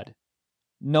Todd.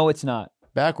 No, it's not.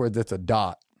 Backwards, it's a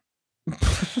dot.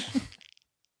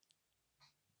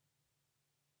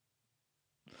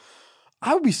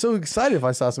 I would be so excited if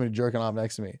I saw somebody jerking off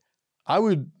next to me. What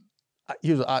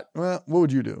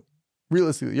would you do?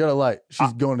 Realistically, you're at a light.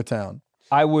 She's going to town.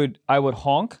 I would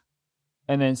honk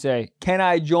and then say, can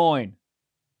I join?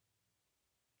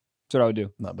 That's what I would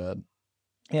do. Not bad.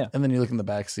 Yeah. And then you look in the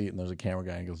back seat and there's a camera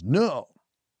guy and he goes, no.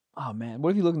 Oh, man.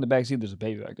 What if you look in the back seat, there's a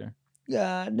baby back there?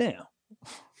 God damn.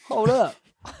 Hold up.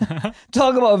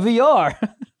 Talk about VR.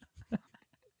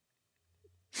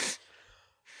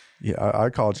 Yeah, I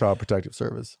call Child Protective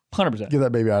Service. 100%. Get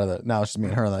that baby out of that. Now it's just me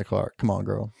and her in that car. Come on,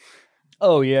 girl.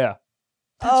 Oh, yeah.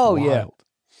 That's yeah. wild.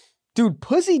 Dude,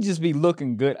 pussy just be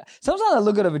looking good. Sometimes I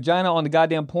look at a vagina on the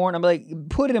goddamn porn. I'm like,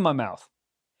 put it in my mouth.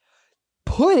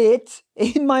 Put it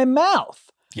in my mouth.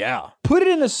 Yeah. Put it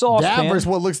in a saucepan. That versus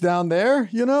what looks down there,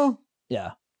 you know?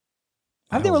 Yeah.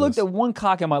 I've never looked at one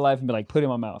cock in my life and be like, put it in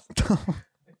my mouth.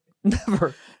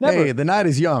 Never. Hey, the night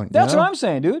is young. That's what I'm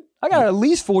saying, dude. I got at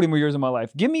least 40 more years of my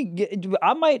life.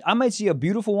 I might see a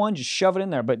beautiful one, just shove it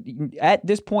in there. But at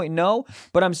this point, no.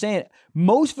 But I'm saying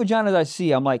most vaginas I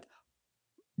see, I'm like,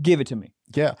 give it to me.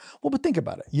 Yeah. Well, but think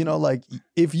about it. You know, like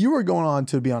if you were going on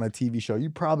to be on a TV show,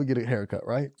 you'd probably get a haircut,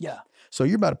 right? Yeah. So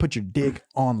you're about to put your dick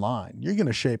online. You're going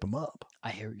to shape them up. I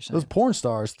hear what you're saying. Those porn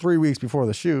stars, 3 weeks before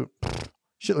the shoot,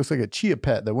 shit looks like a chia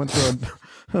pet that went through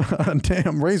a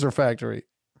damn razor factory.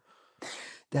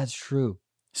 That's true.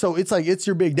 So it's like, it's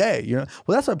your big day, you know?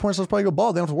 Well, that's why porn stars probably go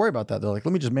bald. They don't have to worry about that. They're like,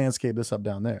 let me just manscape this up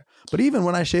down there. But even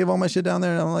when I shave all my shit down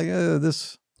there, I'm like,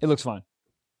 this. It looks fine.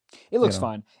 It looks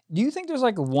fine. Do you think there's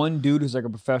like one dude who's like a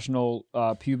professional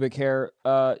pubic hair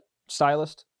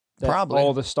stylist? That Probably.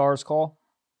 All the stars call?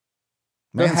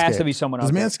 There has to be someone out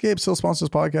Does there. Manscaped still sponsor this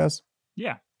podcast?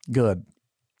 Yeah. Good.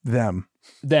 Them.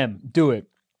 Do it.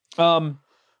 I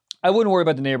wouldn't worry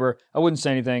about the neighbor. I wouldn't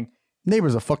say anything.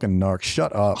 Neighbor's a fucking narc.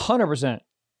 Shut up. 100%.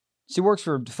 She works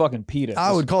for fucking PETA.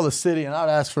 I would call the city and I'd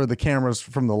ask for the cameras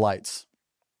from the lights.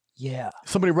 Yeah.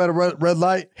 Somebody red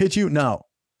light, hit you? No.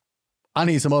 I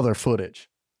need some other footage.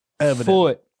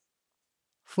 Evidence.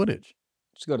 Footage.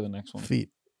 Let's go to the next one. Feet.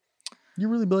 You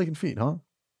really be liking feet, huh?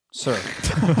 Sir.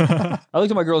 I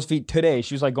looked at my girl's feet today.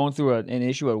 She was like going through an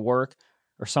issue at work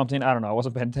or something. I don't know. I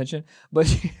wasn't paying attention. But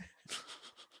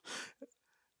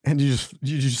And you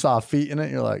just saw feet in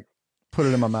it. You're like, put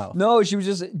it in my mouth. No, she was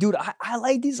just, dude, I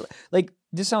like these. Like,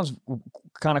 this sounds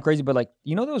kind of crazy, but like,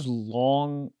 you know those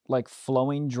long, like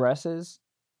flowing dresses?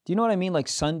 Do you know what I mean? Like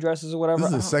sundresses or whatever. This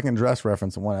is the second dress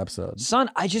reference in one episode. Son,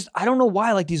 I don't know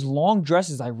why, like these long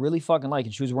dresses I really fucking like.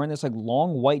 And she was wearing this like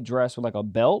long white dress with like a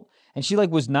belt. And she like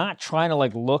was not trying to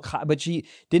like look hot, but she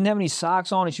didn't have any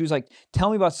socks on. And she was like, tell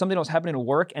me about something that was happening at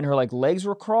work. And her like legs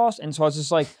were crossed. And so I was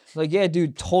just like, yeah,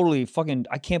 dude, totally fucking,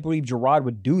 I can't believe Gerard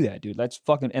would do that, dude. That's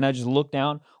fucking, and I just looked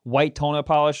down, white toenail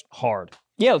polish, hard.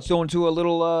 Yeah, let's go into a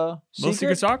little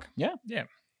Secret sock? Yeah. Yeah.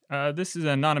 This is an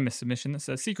anonymous submission that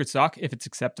says, secret sock, if it's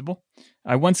acceptable.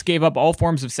 I once gave up all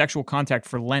forms of sexual contact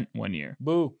for Lent one year.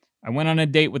 Boo. I went on a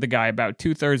date with a guy about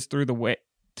two-thirds of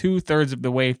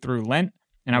the way through Lent,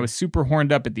 and I was super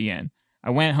horned up at the end. I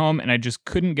went home, and I just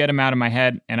couldn't get him out of my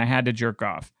head, and I had to jerk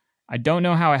off. I don't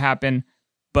know how it happened,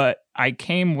 but I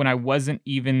came when I wasn't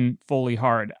even fully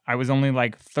hard. I was only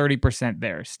like 30%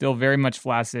 there, still very much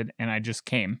flaccid, and I just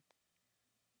came.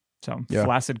 So, Yeah.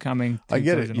 flaccid coming. I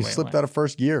get 2/3 it. of You the way slipped Lent. out of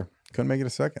first gear. Couldn't make it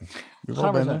a second. We've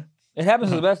all been 100%. there. It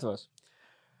happens to the best of us.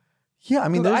 Yeah, I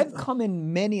mean, Dude, there's I've come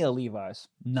in many a Levi's,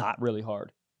 not really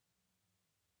hard.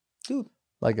 Dude,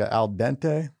 like a al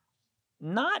dente.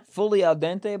 not fully al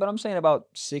dente, but I'm saying about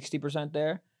 60%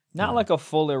 there. Not like a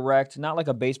full erect, not like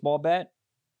a baseball bat,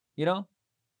 you know?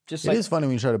 Just It like, is funny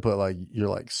when you try to put like you're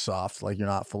like soft, like you're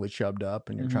not fully chubbed up,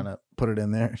 and you're Mhm. trying to put it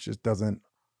in there. It just doesn't.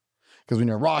 Because when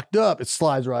you're rocked up, it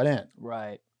slides right in.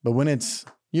 right. But when it's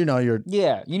you're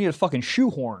Yeah, you need a fucking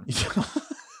shoehorn.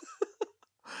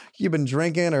 you've been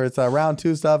drinking or it's round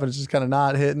two stuff and it's just kind of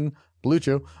not hitting Blue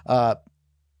Chew.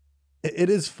 It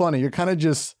is funny. You're kind of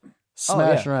just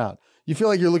smashing around. You feel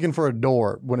like you're looking for a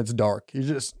door when it's dark. You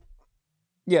just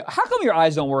Yeah, how come your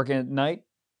eyes don't work at night?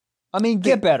 I mean,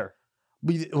 get better.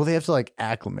 well, they have to like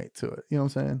acclimate to it. You know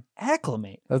what I'm saying?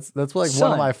 Acclimate. That's like one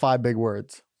Son. of my 5 big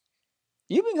words.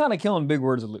 You've been kind of killing big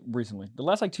words recently. The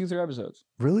last like 2-3 episodes.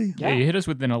 Really? Yeah, you hit us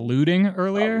with an alluding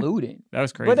earlier. Alluding. That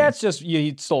was crazy. But that's just,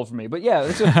 you stole it from me. But yeah,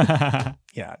 it's just,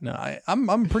 Yeah. No,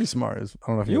 I'm pretty smart. I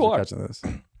don't know if you You guys are. are catching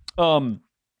this.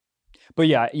 but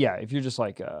yeah, if you're just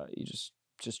like, you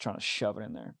just trying to shove it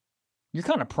in there, you're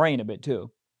kind of praying a bit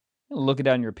too. You're looking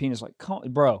down your penis like, come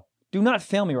on, bro, do not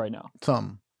fail me right now.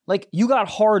 Some. Like, you got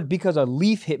hard because a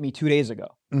leaf hit me 2 days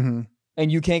ago Mm-hmm.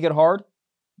 and you can't get hard?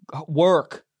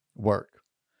 Work.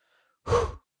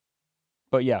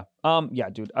 But yeah,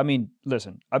 dude. I mean,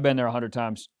 listen, I've been there 100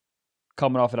 times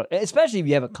coming off it, especially if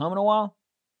you haven't come in a while.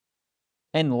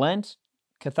 And Lent,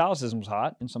 Catholicism's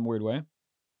hot in some weird way.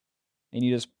 And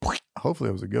you just, Hopefully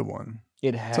it was a good one.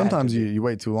 it had Sometimes to be. you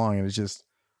wait too long and it's just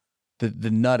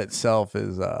the nut itself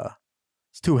is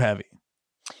it's too heavy.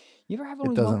 You ever have one It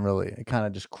of these doesn't really. It kind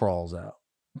of just crawls out.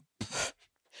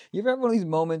 You ever have one of these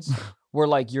moments where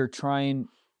like you're trying,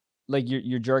 like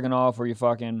you're jerking off or you're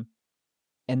fucking,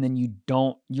 and then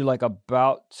you're like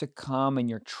about to come and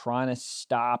you're trying to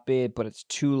stop it, but it's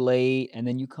too late, and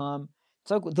then you come.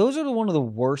 It's like those are one of the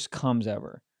worst comes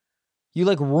ever. You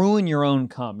like ruin your own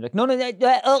cum. You're like no, and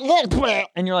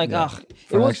you're like, Yeah. ugh.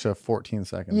 For an extra 14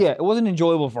 seconds. Yeah, it wasn't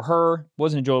enjoyable for her.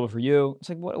 Wasn't enjoyable for you. It's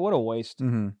like what a waste.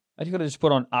 Mm-hmm. I could have just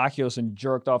put on Oculus and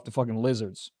jerked off the fucking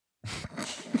lizards.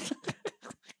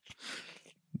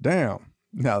 Damn.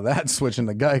 Now that's switching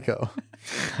to Geico.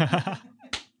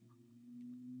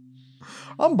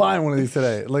 I'm buying one of these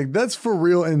today. Like, that's for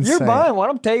real insane. You're buying one.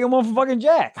 I'm taking one for fucking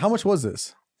Jack. How much was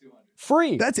this?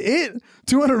 Free. That's it?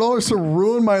 $200 to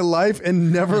ruin my life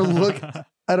and never look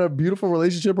at a beautiful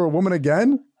relationship or a woman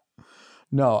again?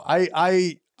 No,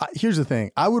 I here's the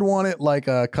thing. I would want it like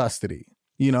a custody.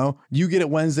 You know, you get it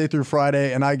Wednesday through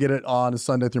Friday and I get it on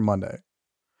Sunday through Monday.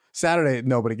 Saturday,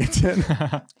 nobody gets it.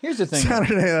 Here's the thing. though.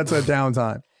 Saturday, that's a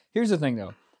downtime. Here's the thing,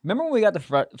 though. Remember when we got the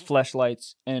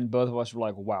fleshlights and both of us were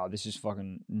like, wow, this is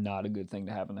fucking not a good thing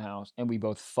to have in the house. And we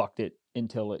both fucked it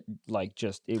until it like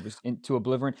just, it was into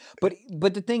oblivion.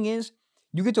 But the thing is,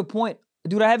 you get to a point,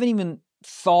 dude, I haven't even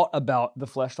thought about the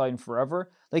fleshlight in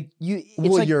forever. Like it's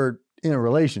like, You're in a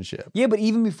relationship. yeah, but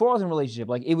even before I was in a relationship,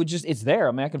 like it would just, it's there.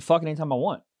 I mean, I can fuck it anytime I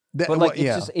want. But like,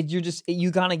 it's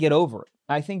you gotta get over it.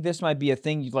 I think this might be a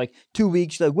thing. You like 2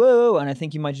 weeks, you're like, whoa, and I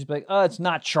think you might just be like, oh, it's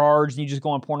not charged. And you just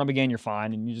go on Pornhub again, you're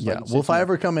fine, and you just Yeah. like, Well, if I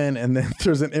ever come in and then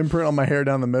there's an imprint on my hair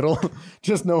down the middle,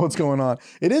 just know what's going on.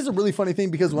 It is a really funny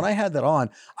thing because when I had that on,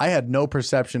 I had no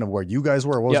perception of where you guys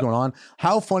were, what was Yep. going on.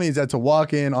 How funny is that to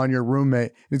walk in on your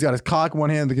roommate? He's got his cock in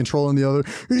one hand, the controller in the other.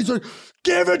 And he's like,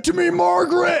 give it to me,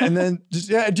 Margaret. And then just,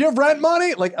 yeah, do you have rent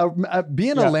money? Like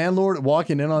being Yeah. a landlord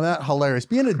walking in on that, hilarious.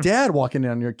 Being a dad walking in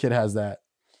on your kid has that.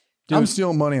 Dude. I'm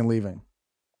stealing money and leaving.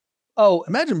 oh,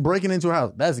 Imagine breaking into a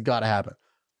house. That's got to happen.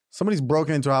 Somebody's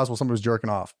broken into a house while somebody was jerking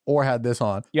off or had this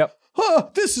on. Yep. Huh,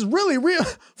 this is really real.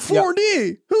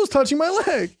 4D. Who's touching my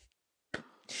leg?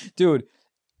 Dude,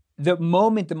 the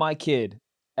moment that my kid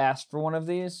asked for one of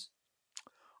these,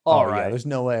 Oh, all yeah, right. there's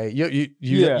no way. You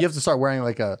Yeah. have to start wearing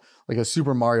like a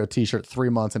Super Mario t-shirt 3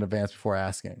 months in advance before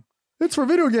asking. It's for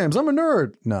video games. I'm a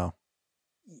nerd. No.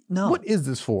 No. What is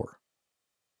this for?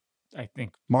 I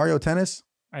think Mario Tennis?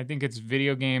 it's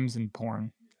video games and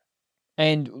porn.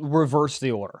 And reverse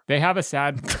the order. They have a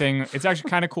sad thing. It's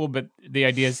actually kind of cool, but the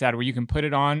idea is sad where you can put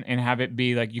it on and have it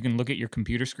be like you can look at your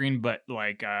computer screen, but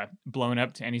like blown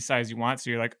up to any size you want. So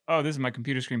you're like, oh, this is my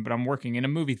computer screen, but I'm working in a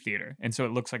movie theater. And so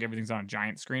it looks like everything's on a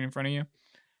giant screen in front of you.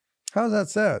 How's that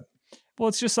sad? Well,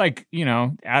 it's just like,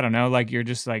 I don't know, like you're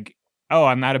just like, oh,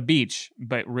 I'm at a beach,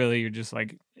 but really you're just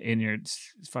like in your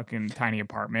fucking tiny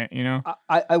apartment,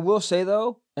 I will say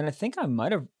though, and I think I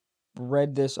might have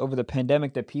read this over the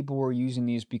pandemic that people were using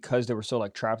these because they were so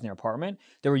like trapped in their apartment.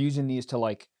 They were using these to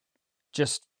like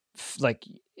just like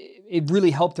it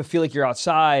really helped to feel like you're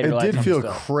outside. It or, did like, feel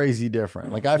stuff. crazy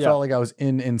different. Like I felt like I was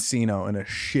in Encino in a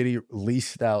shitty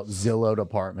leased out Zillowed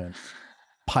apartment,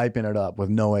 piping it up with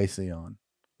no AC on.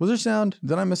 Was there sound?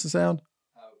 Did I miss a sound?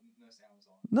 No sound was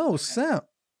on. No sound.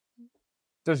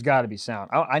 There's got to be sound.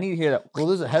 I need to hear that. Well,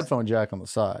 there's a headphone jack on the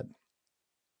side.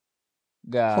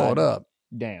 God Hold up.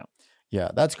 damn. Yeah,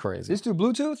 that's crazy. This do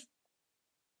Bluetooth?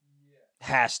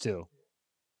 Has to.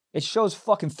 It shows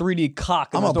fucking 3D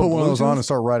cock. I'm and gonna there's put no one of those on Bluetooth? and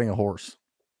start riding a horse.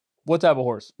 What type of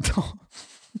horse?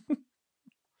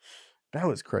 That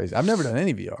was crazy. I've never done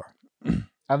any VR.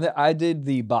 I did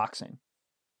the boxing,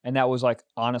 and that was like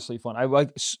honestly fun. I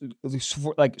like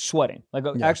sweating, like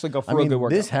Yeah. actually go for I a mean, good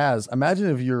workout. this has. Imagine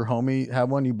if your homie had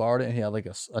one, you borrowed it, and he had like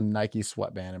a Nike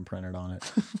sweatband imprinted on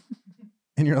it.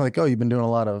 And you're like, oh, you've been doing a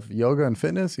lot of yoga and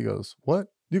fitness? He goes, what?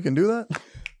 You can do that?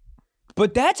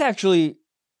 But that's actually,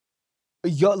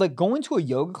 like going to a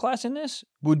yoga class in this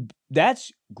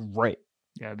that's great.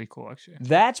 Yeah, it'd be cool actually.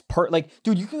 That's like,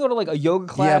 dude, you can go to like a yoga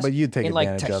class. Yeah, but you'd take in like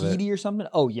advantage of it. Tahiti or something.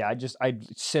 Oh yeah,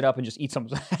 I'd sit up and just eat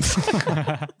something.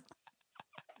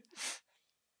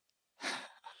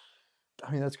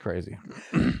 I mean, that's crazy.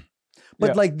 But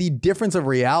Yeah. like the difference of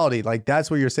reality, like that's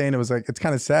what you're saying. It was like, it's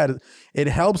kind of sad. It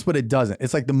helps, but it doesn't.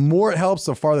 It's like the more it helps,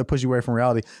 the farther it pushes you away from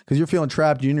reality because you're feeling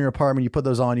trapped. You're in your apartment. You put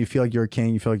those on. You feel like you're a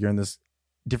king. You feel like you're in this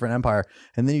different empire.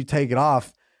 And then you take it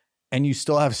off and you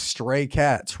still have stray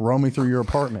cats roaming through your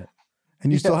apartment.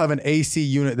 And you still have an AC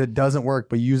unit that doesn't work,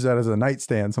 but you use that as a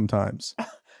nightstand sometimes.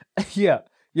 yeah.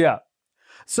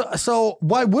 So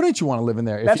why wouldn't you want to live in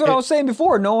there? If That's you- what I was saying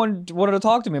before. No one wanted to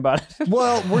talk to me about it.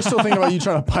 Well, we're still thinking about you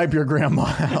trying to pipe your grandma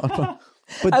out.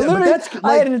 But, I but literally, that's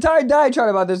I had an entire diatribe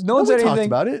about this. No one we said talked anything.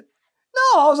 about it.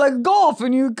 No, I was like golf,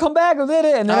 and you come back and did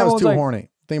it, and then I was everyone's too like,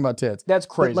 horny. Thinking about tits. "That's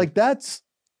crazy." But like that's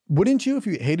wouldn't you if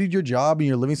you hated your job and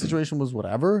your living situation was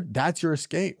whatever? That's your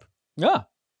escape. yeah.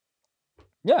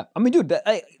 I mean, dude,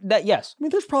 that yes. I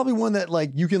mean, there's probably one that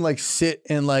like you can like sit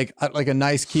in like a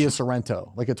nice Kia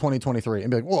Sorrento, like a 2023, and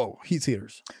be like, whoa, heat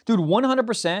seaters. Dude,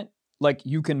 100%. Like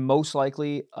you can most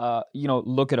likely,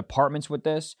 look at apartments with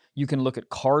this. You can look at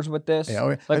cars with this. Yeah,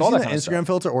 okay. Like I've all seen that that kind of Instagram stuff.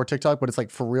 filter or TikTok, but it's like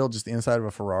for real, just the inside of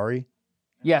a Ferrari.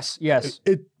 Yes.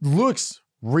 It looks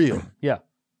real. Yeah.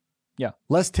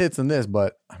 Less tits than this,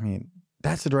 but I mean,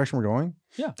 that's the direction we're going.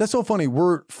 Yeah. That's so funny.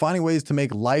 We're finding ways to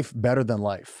make life better than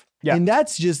life. Yeah. And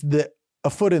that's just a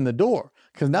foot in the door.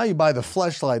 Because now you buy the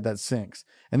fleshlight that sinks.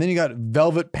 And then you got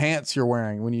velvet pants you're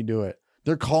wearing when you do it.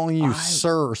 They're calling you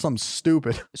sir or something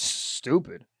stupid.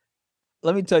 Stupid.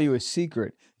 Let me tell you a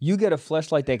secret. You get a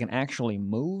fleshlight that can actually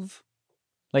move,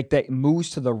 like that moves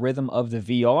to the rhythm of the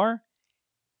VR,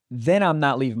 then I'm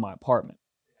not leaving my apartment.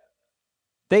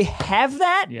 They have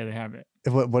that? Yeah, they have it.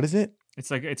 What is it?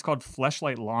 It's called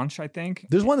Fleshlight Launch, I think.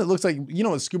 There's one that looks like, you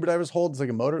know what scuba divers hold? It's like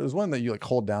a motor. There's one that you like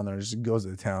hold down there and it just goes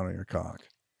to the town on your cock.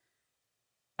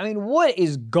 I mean, what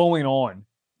is going on?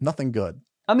 Nothing good.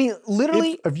 I mean,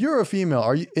 literally. If you're a female,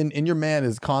 are you and your man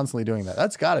is constantly doing that,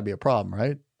 that's got to be a problem,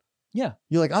 right? Yeah.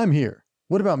 You're like, I'm here.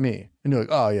 What about me? And you're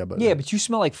like, oh yeah, but Yeah, but you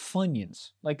smell like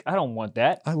Funyuns. Like, I don't want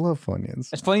that. I love Funyuns.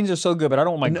 Funyuns are so good, but I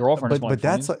don't want my girlfriend to smell But like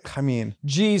that's Funyuns. like, I mean,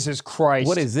 Jesus Christ.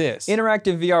 what is this?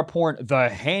 Interactive VR porn, the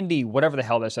handy, whatever the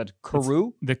hell that said.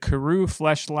 Karoo? The Karoo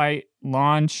Fleshlight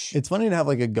Launch. It's funny to have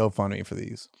like a GoFundMe for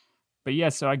these. But yeah,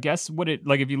 so I guess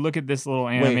if you look at this little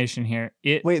animation here,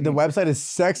 Wait, the website is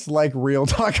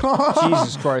sexlikereal.com.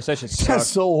 Jesus Christ, that shit That's sucks.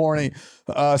 so horny.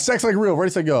 Sex like real,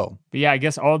 ready to go. But yeah, I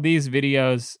guess all these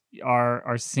videos are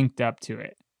synced up to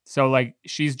it. So like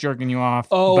she's jerking you off.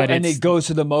 Oh, but and it's, it goes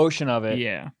to the motion of it.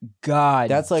 Yeah, God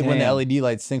That's like when the damn. LED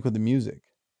lights sync with the music,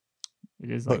 it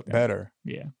is but like that. better.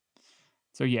 Yeah.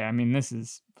 So yeah, I mean, this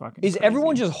is fucking. Is crazy.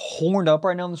 everyone just horned up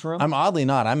right now in this room? I'm oddly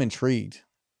not. I'm intrigued.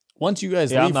 Once you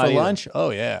guys Yeah, I'm leave not for either. lunch,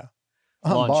 oh yeah.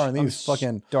 I'm Lunch. barring I'm these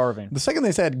fucking. starving. The second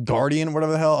they said Guardian,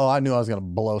 whatever the hell, oh, I knew I was gonna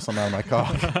blow something out of my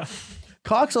cock.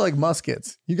 Cocks are like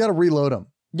muskets. You got to reload them.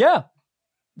 Yeah,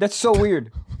 that's so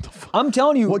weird. I'm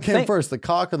telling you, What came first, the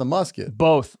cock or the musket?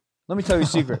 both. Let me tell you a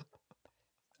secret.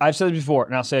 I've said it before,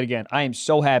 and I'll say it again. I am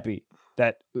so happy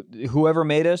that whoever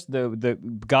made us, the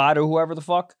God or whoever the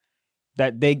fuck,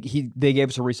 that they gave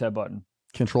us a reset button.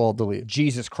 Control delete.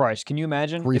 Jesus Christ, can you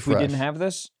imagine if we Refresh. didn't have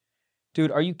this, dude?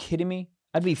 Are you kidding me?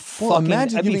 I'd be Well, fucking.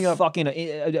 imagine I'd be giving up- fucking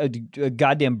a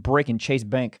goddamn brick in Chase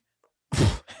Bank.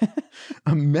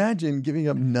 Imagine giving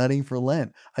up nutting for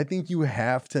Lent. I think you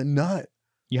have to nut.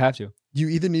 You have to. You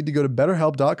either need to go to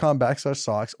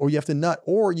betterhelp.com/socks or you have to nut,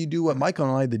 or you do what Michael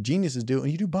and I, the geniuses, do,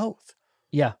 and you do both.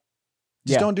 Yeah.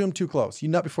 Just Yeah. don't do them too close. You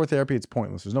nut before therapy, it's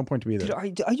pointless. There's no point to be there. Dude, are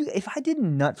you? If I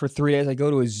didn't nut for 3 days, I'd go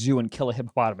to a zoo and kill a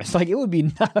hippopotamus. Like it would be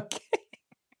not okay.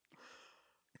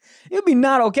 It would be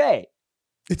not okay.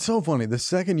 It's so funny. The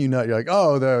second you nut, you're like,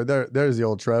 oh, there's the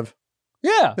old Trev.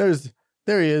 Yeah.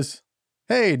 There he is.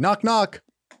 Hey, knock, knock.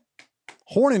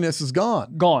 Horniness is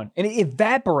gone. Gone. And it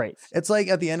evaporates. It's like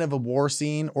at the end of a war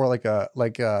scene or like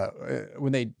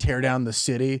when they tear down the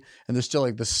city and there's still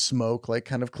like the smoke like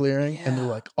kind of clearing and they're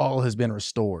like, all has been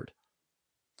restored.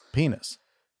 Penis.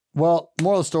 Well,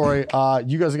 moral of the story,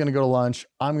 you guys are going to go to lunch.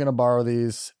 I'm going to borrow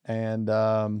these. And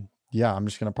yeah, I'm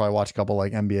just going to probably watch a couple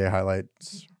like NBA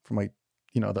highlights from like,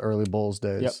 the early Bulls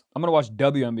days. Yep. I'm gonna watch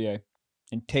WNBA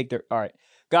and take their. All right,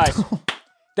 guys.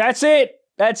 That's it.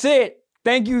 That's it.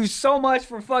 Thank you so much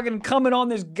for fucking coming on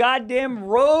this goddamn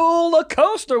roller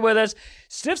coaster with us.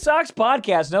 Stiff Socks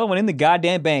Podcast, another one in the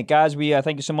goddamn bank. Guys, we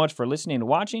thank you so much for listening and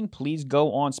watching. Please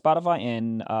go on Spotify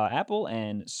and Apple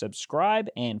and subscribe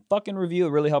and fucking review.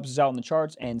 It really helps us out in the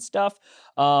charts and stuff.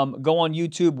 Go on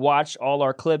YouTube, watch all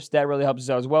our clips. That really helps us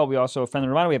out as well. We also, a friendly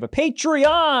reminder, we have a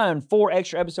Patreon. 4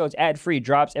 extra episodes, ad-free,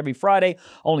 drops every Friday.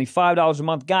 Only $5 a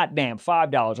month. Goddamn,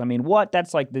 $5. I mean, what?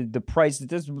 That's like the price.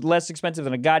 This is less expensive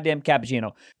than a goddamn cappuccino.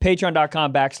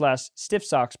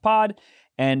 Patreon.com/StiffSocksPod.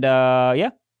 And yeah,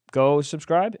 go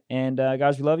subscribe. And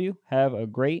guys, we love you. Have a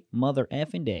great mother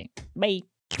effing day. Bye.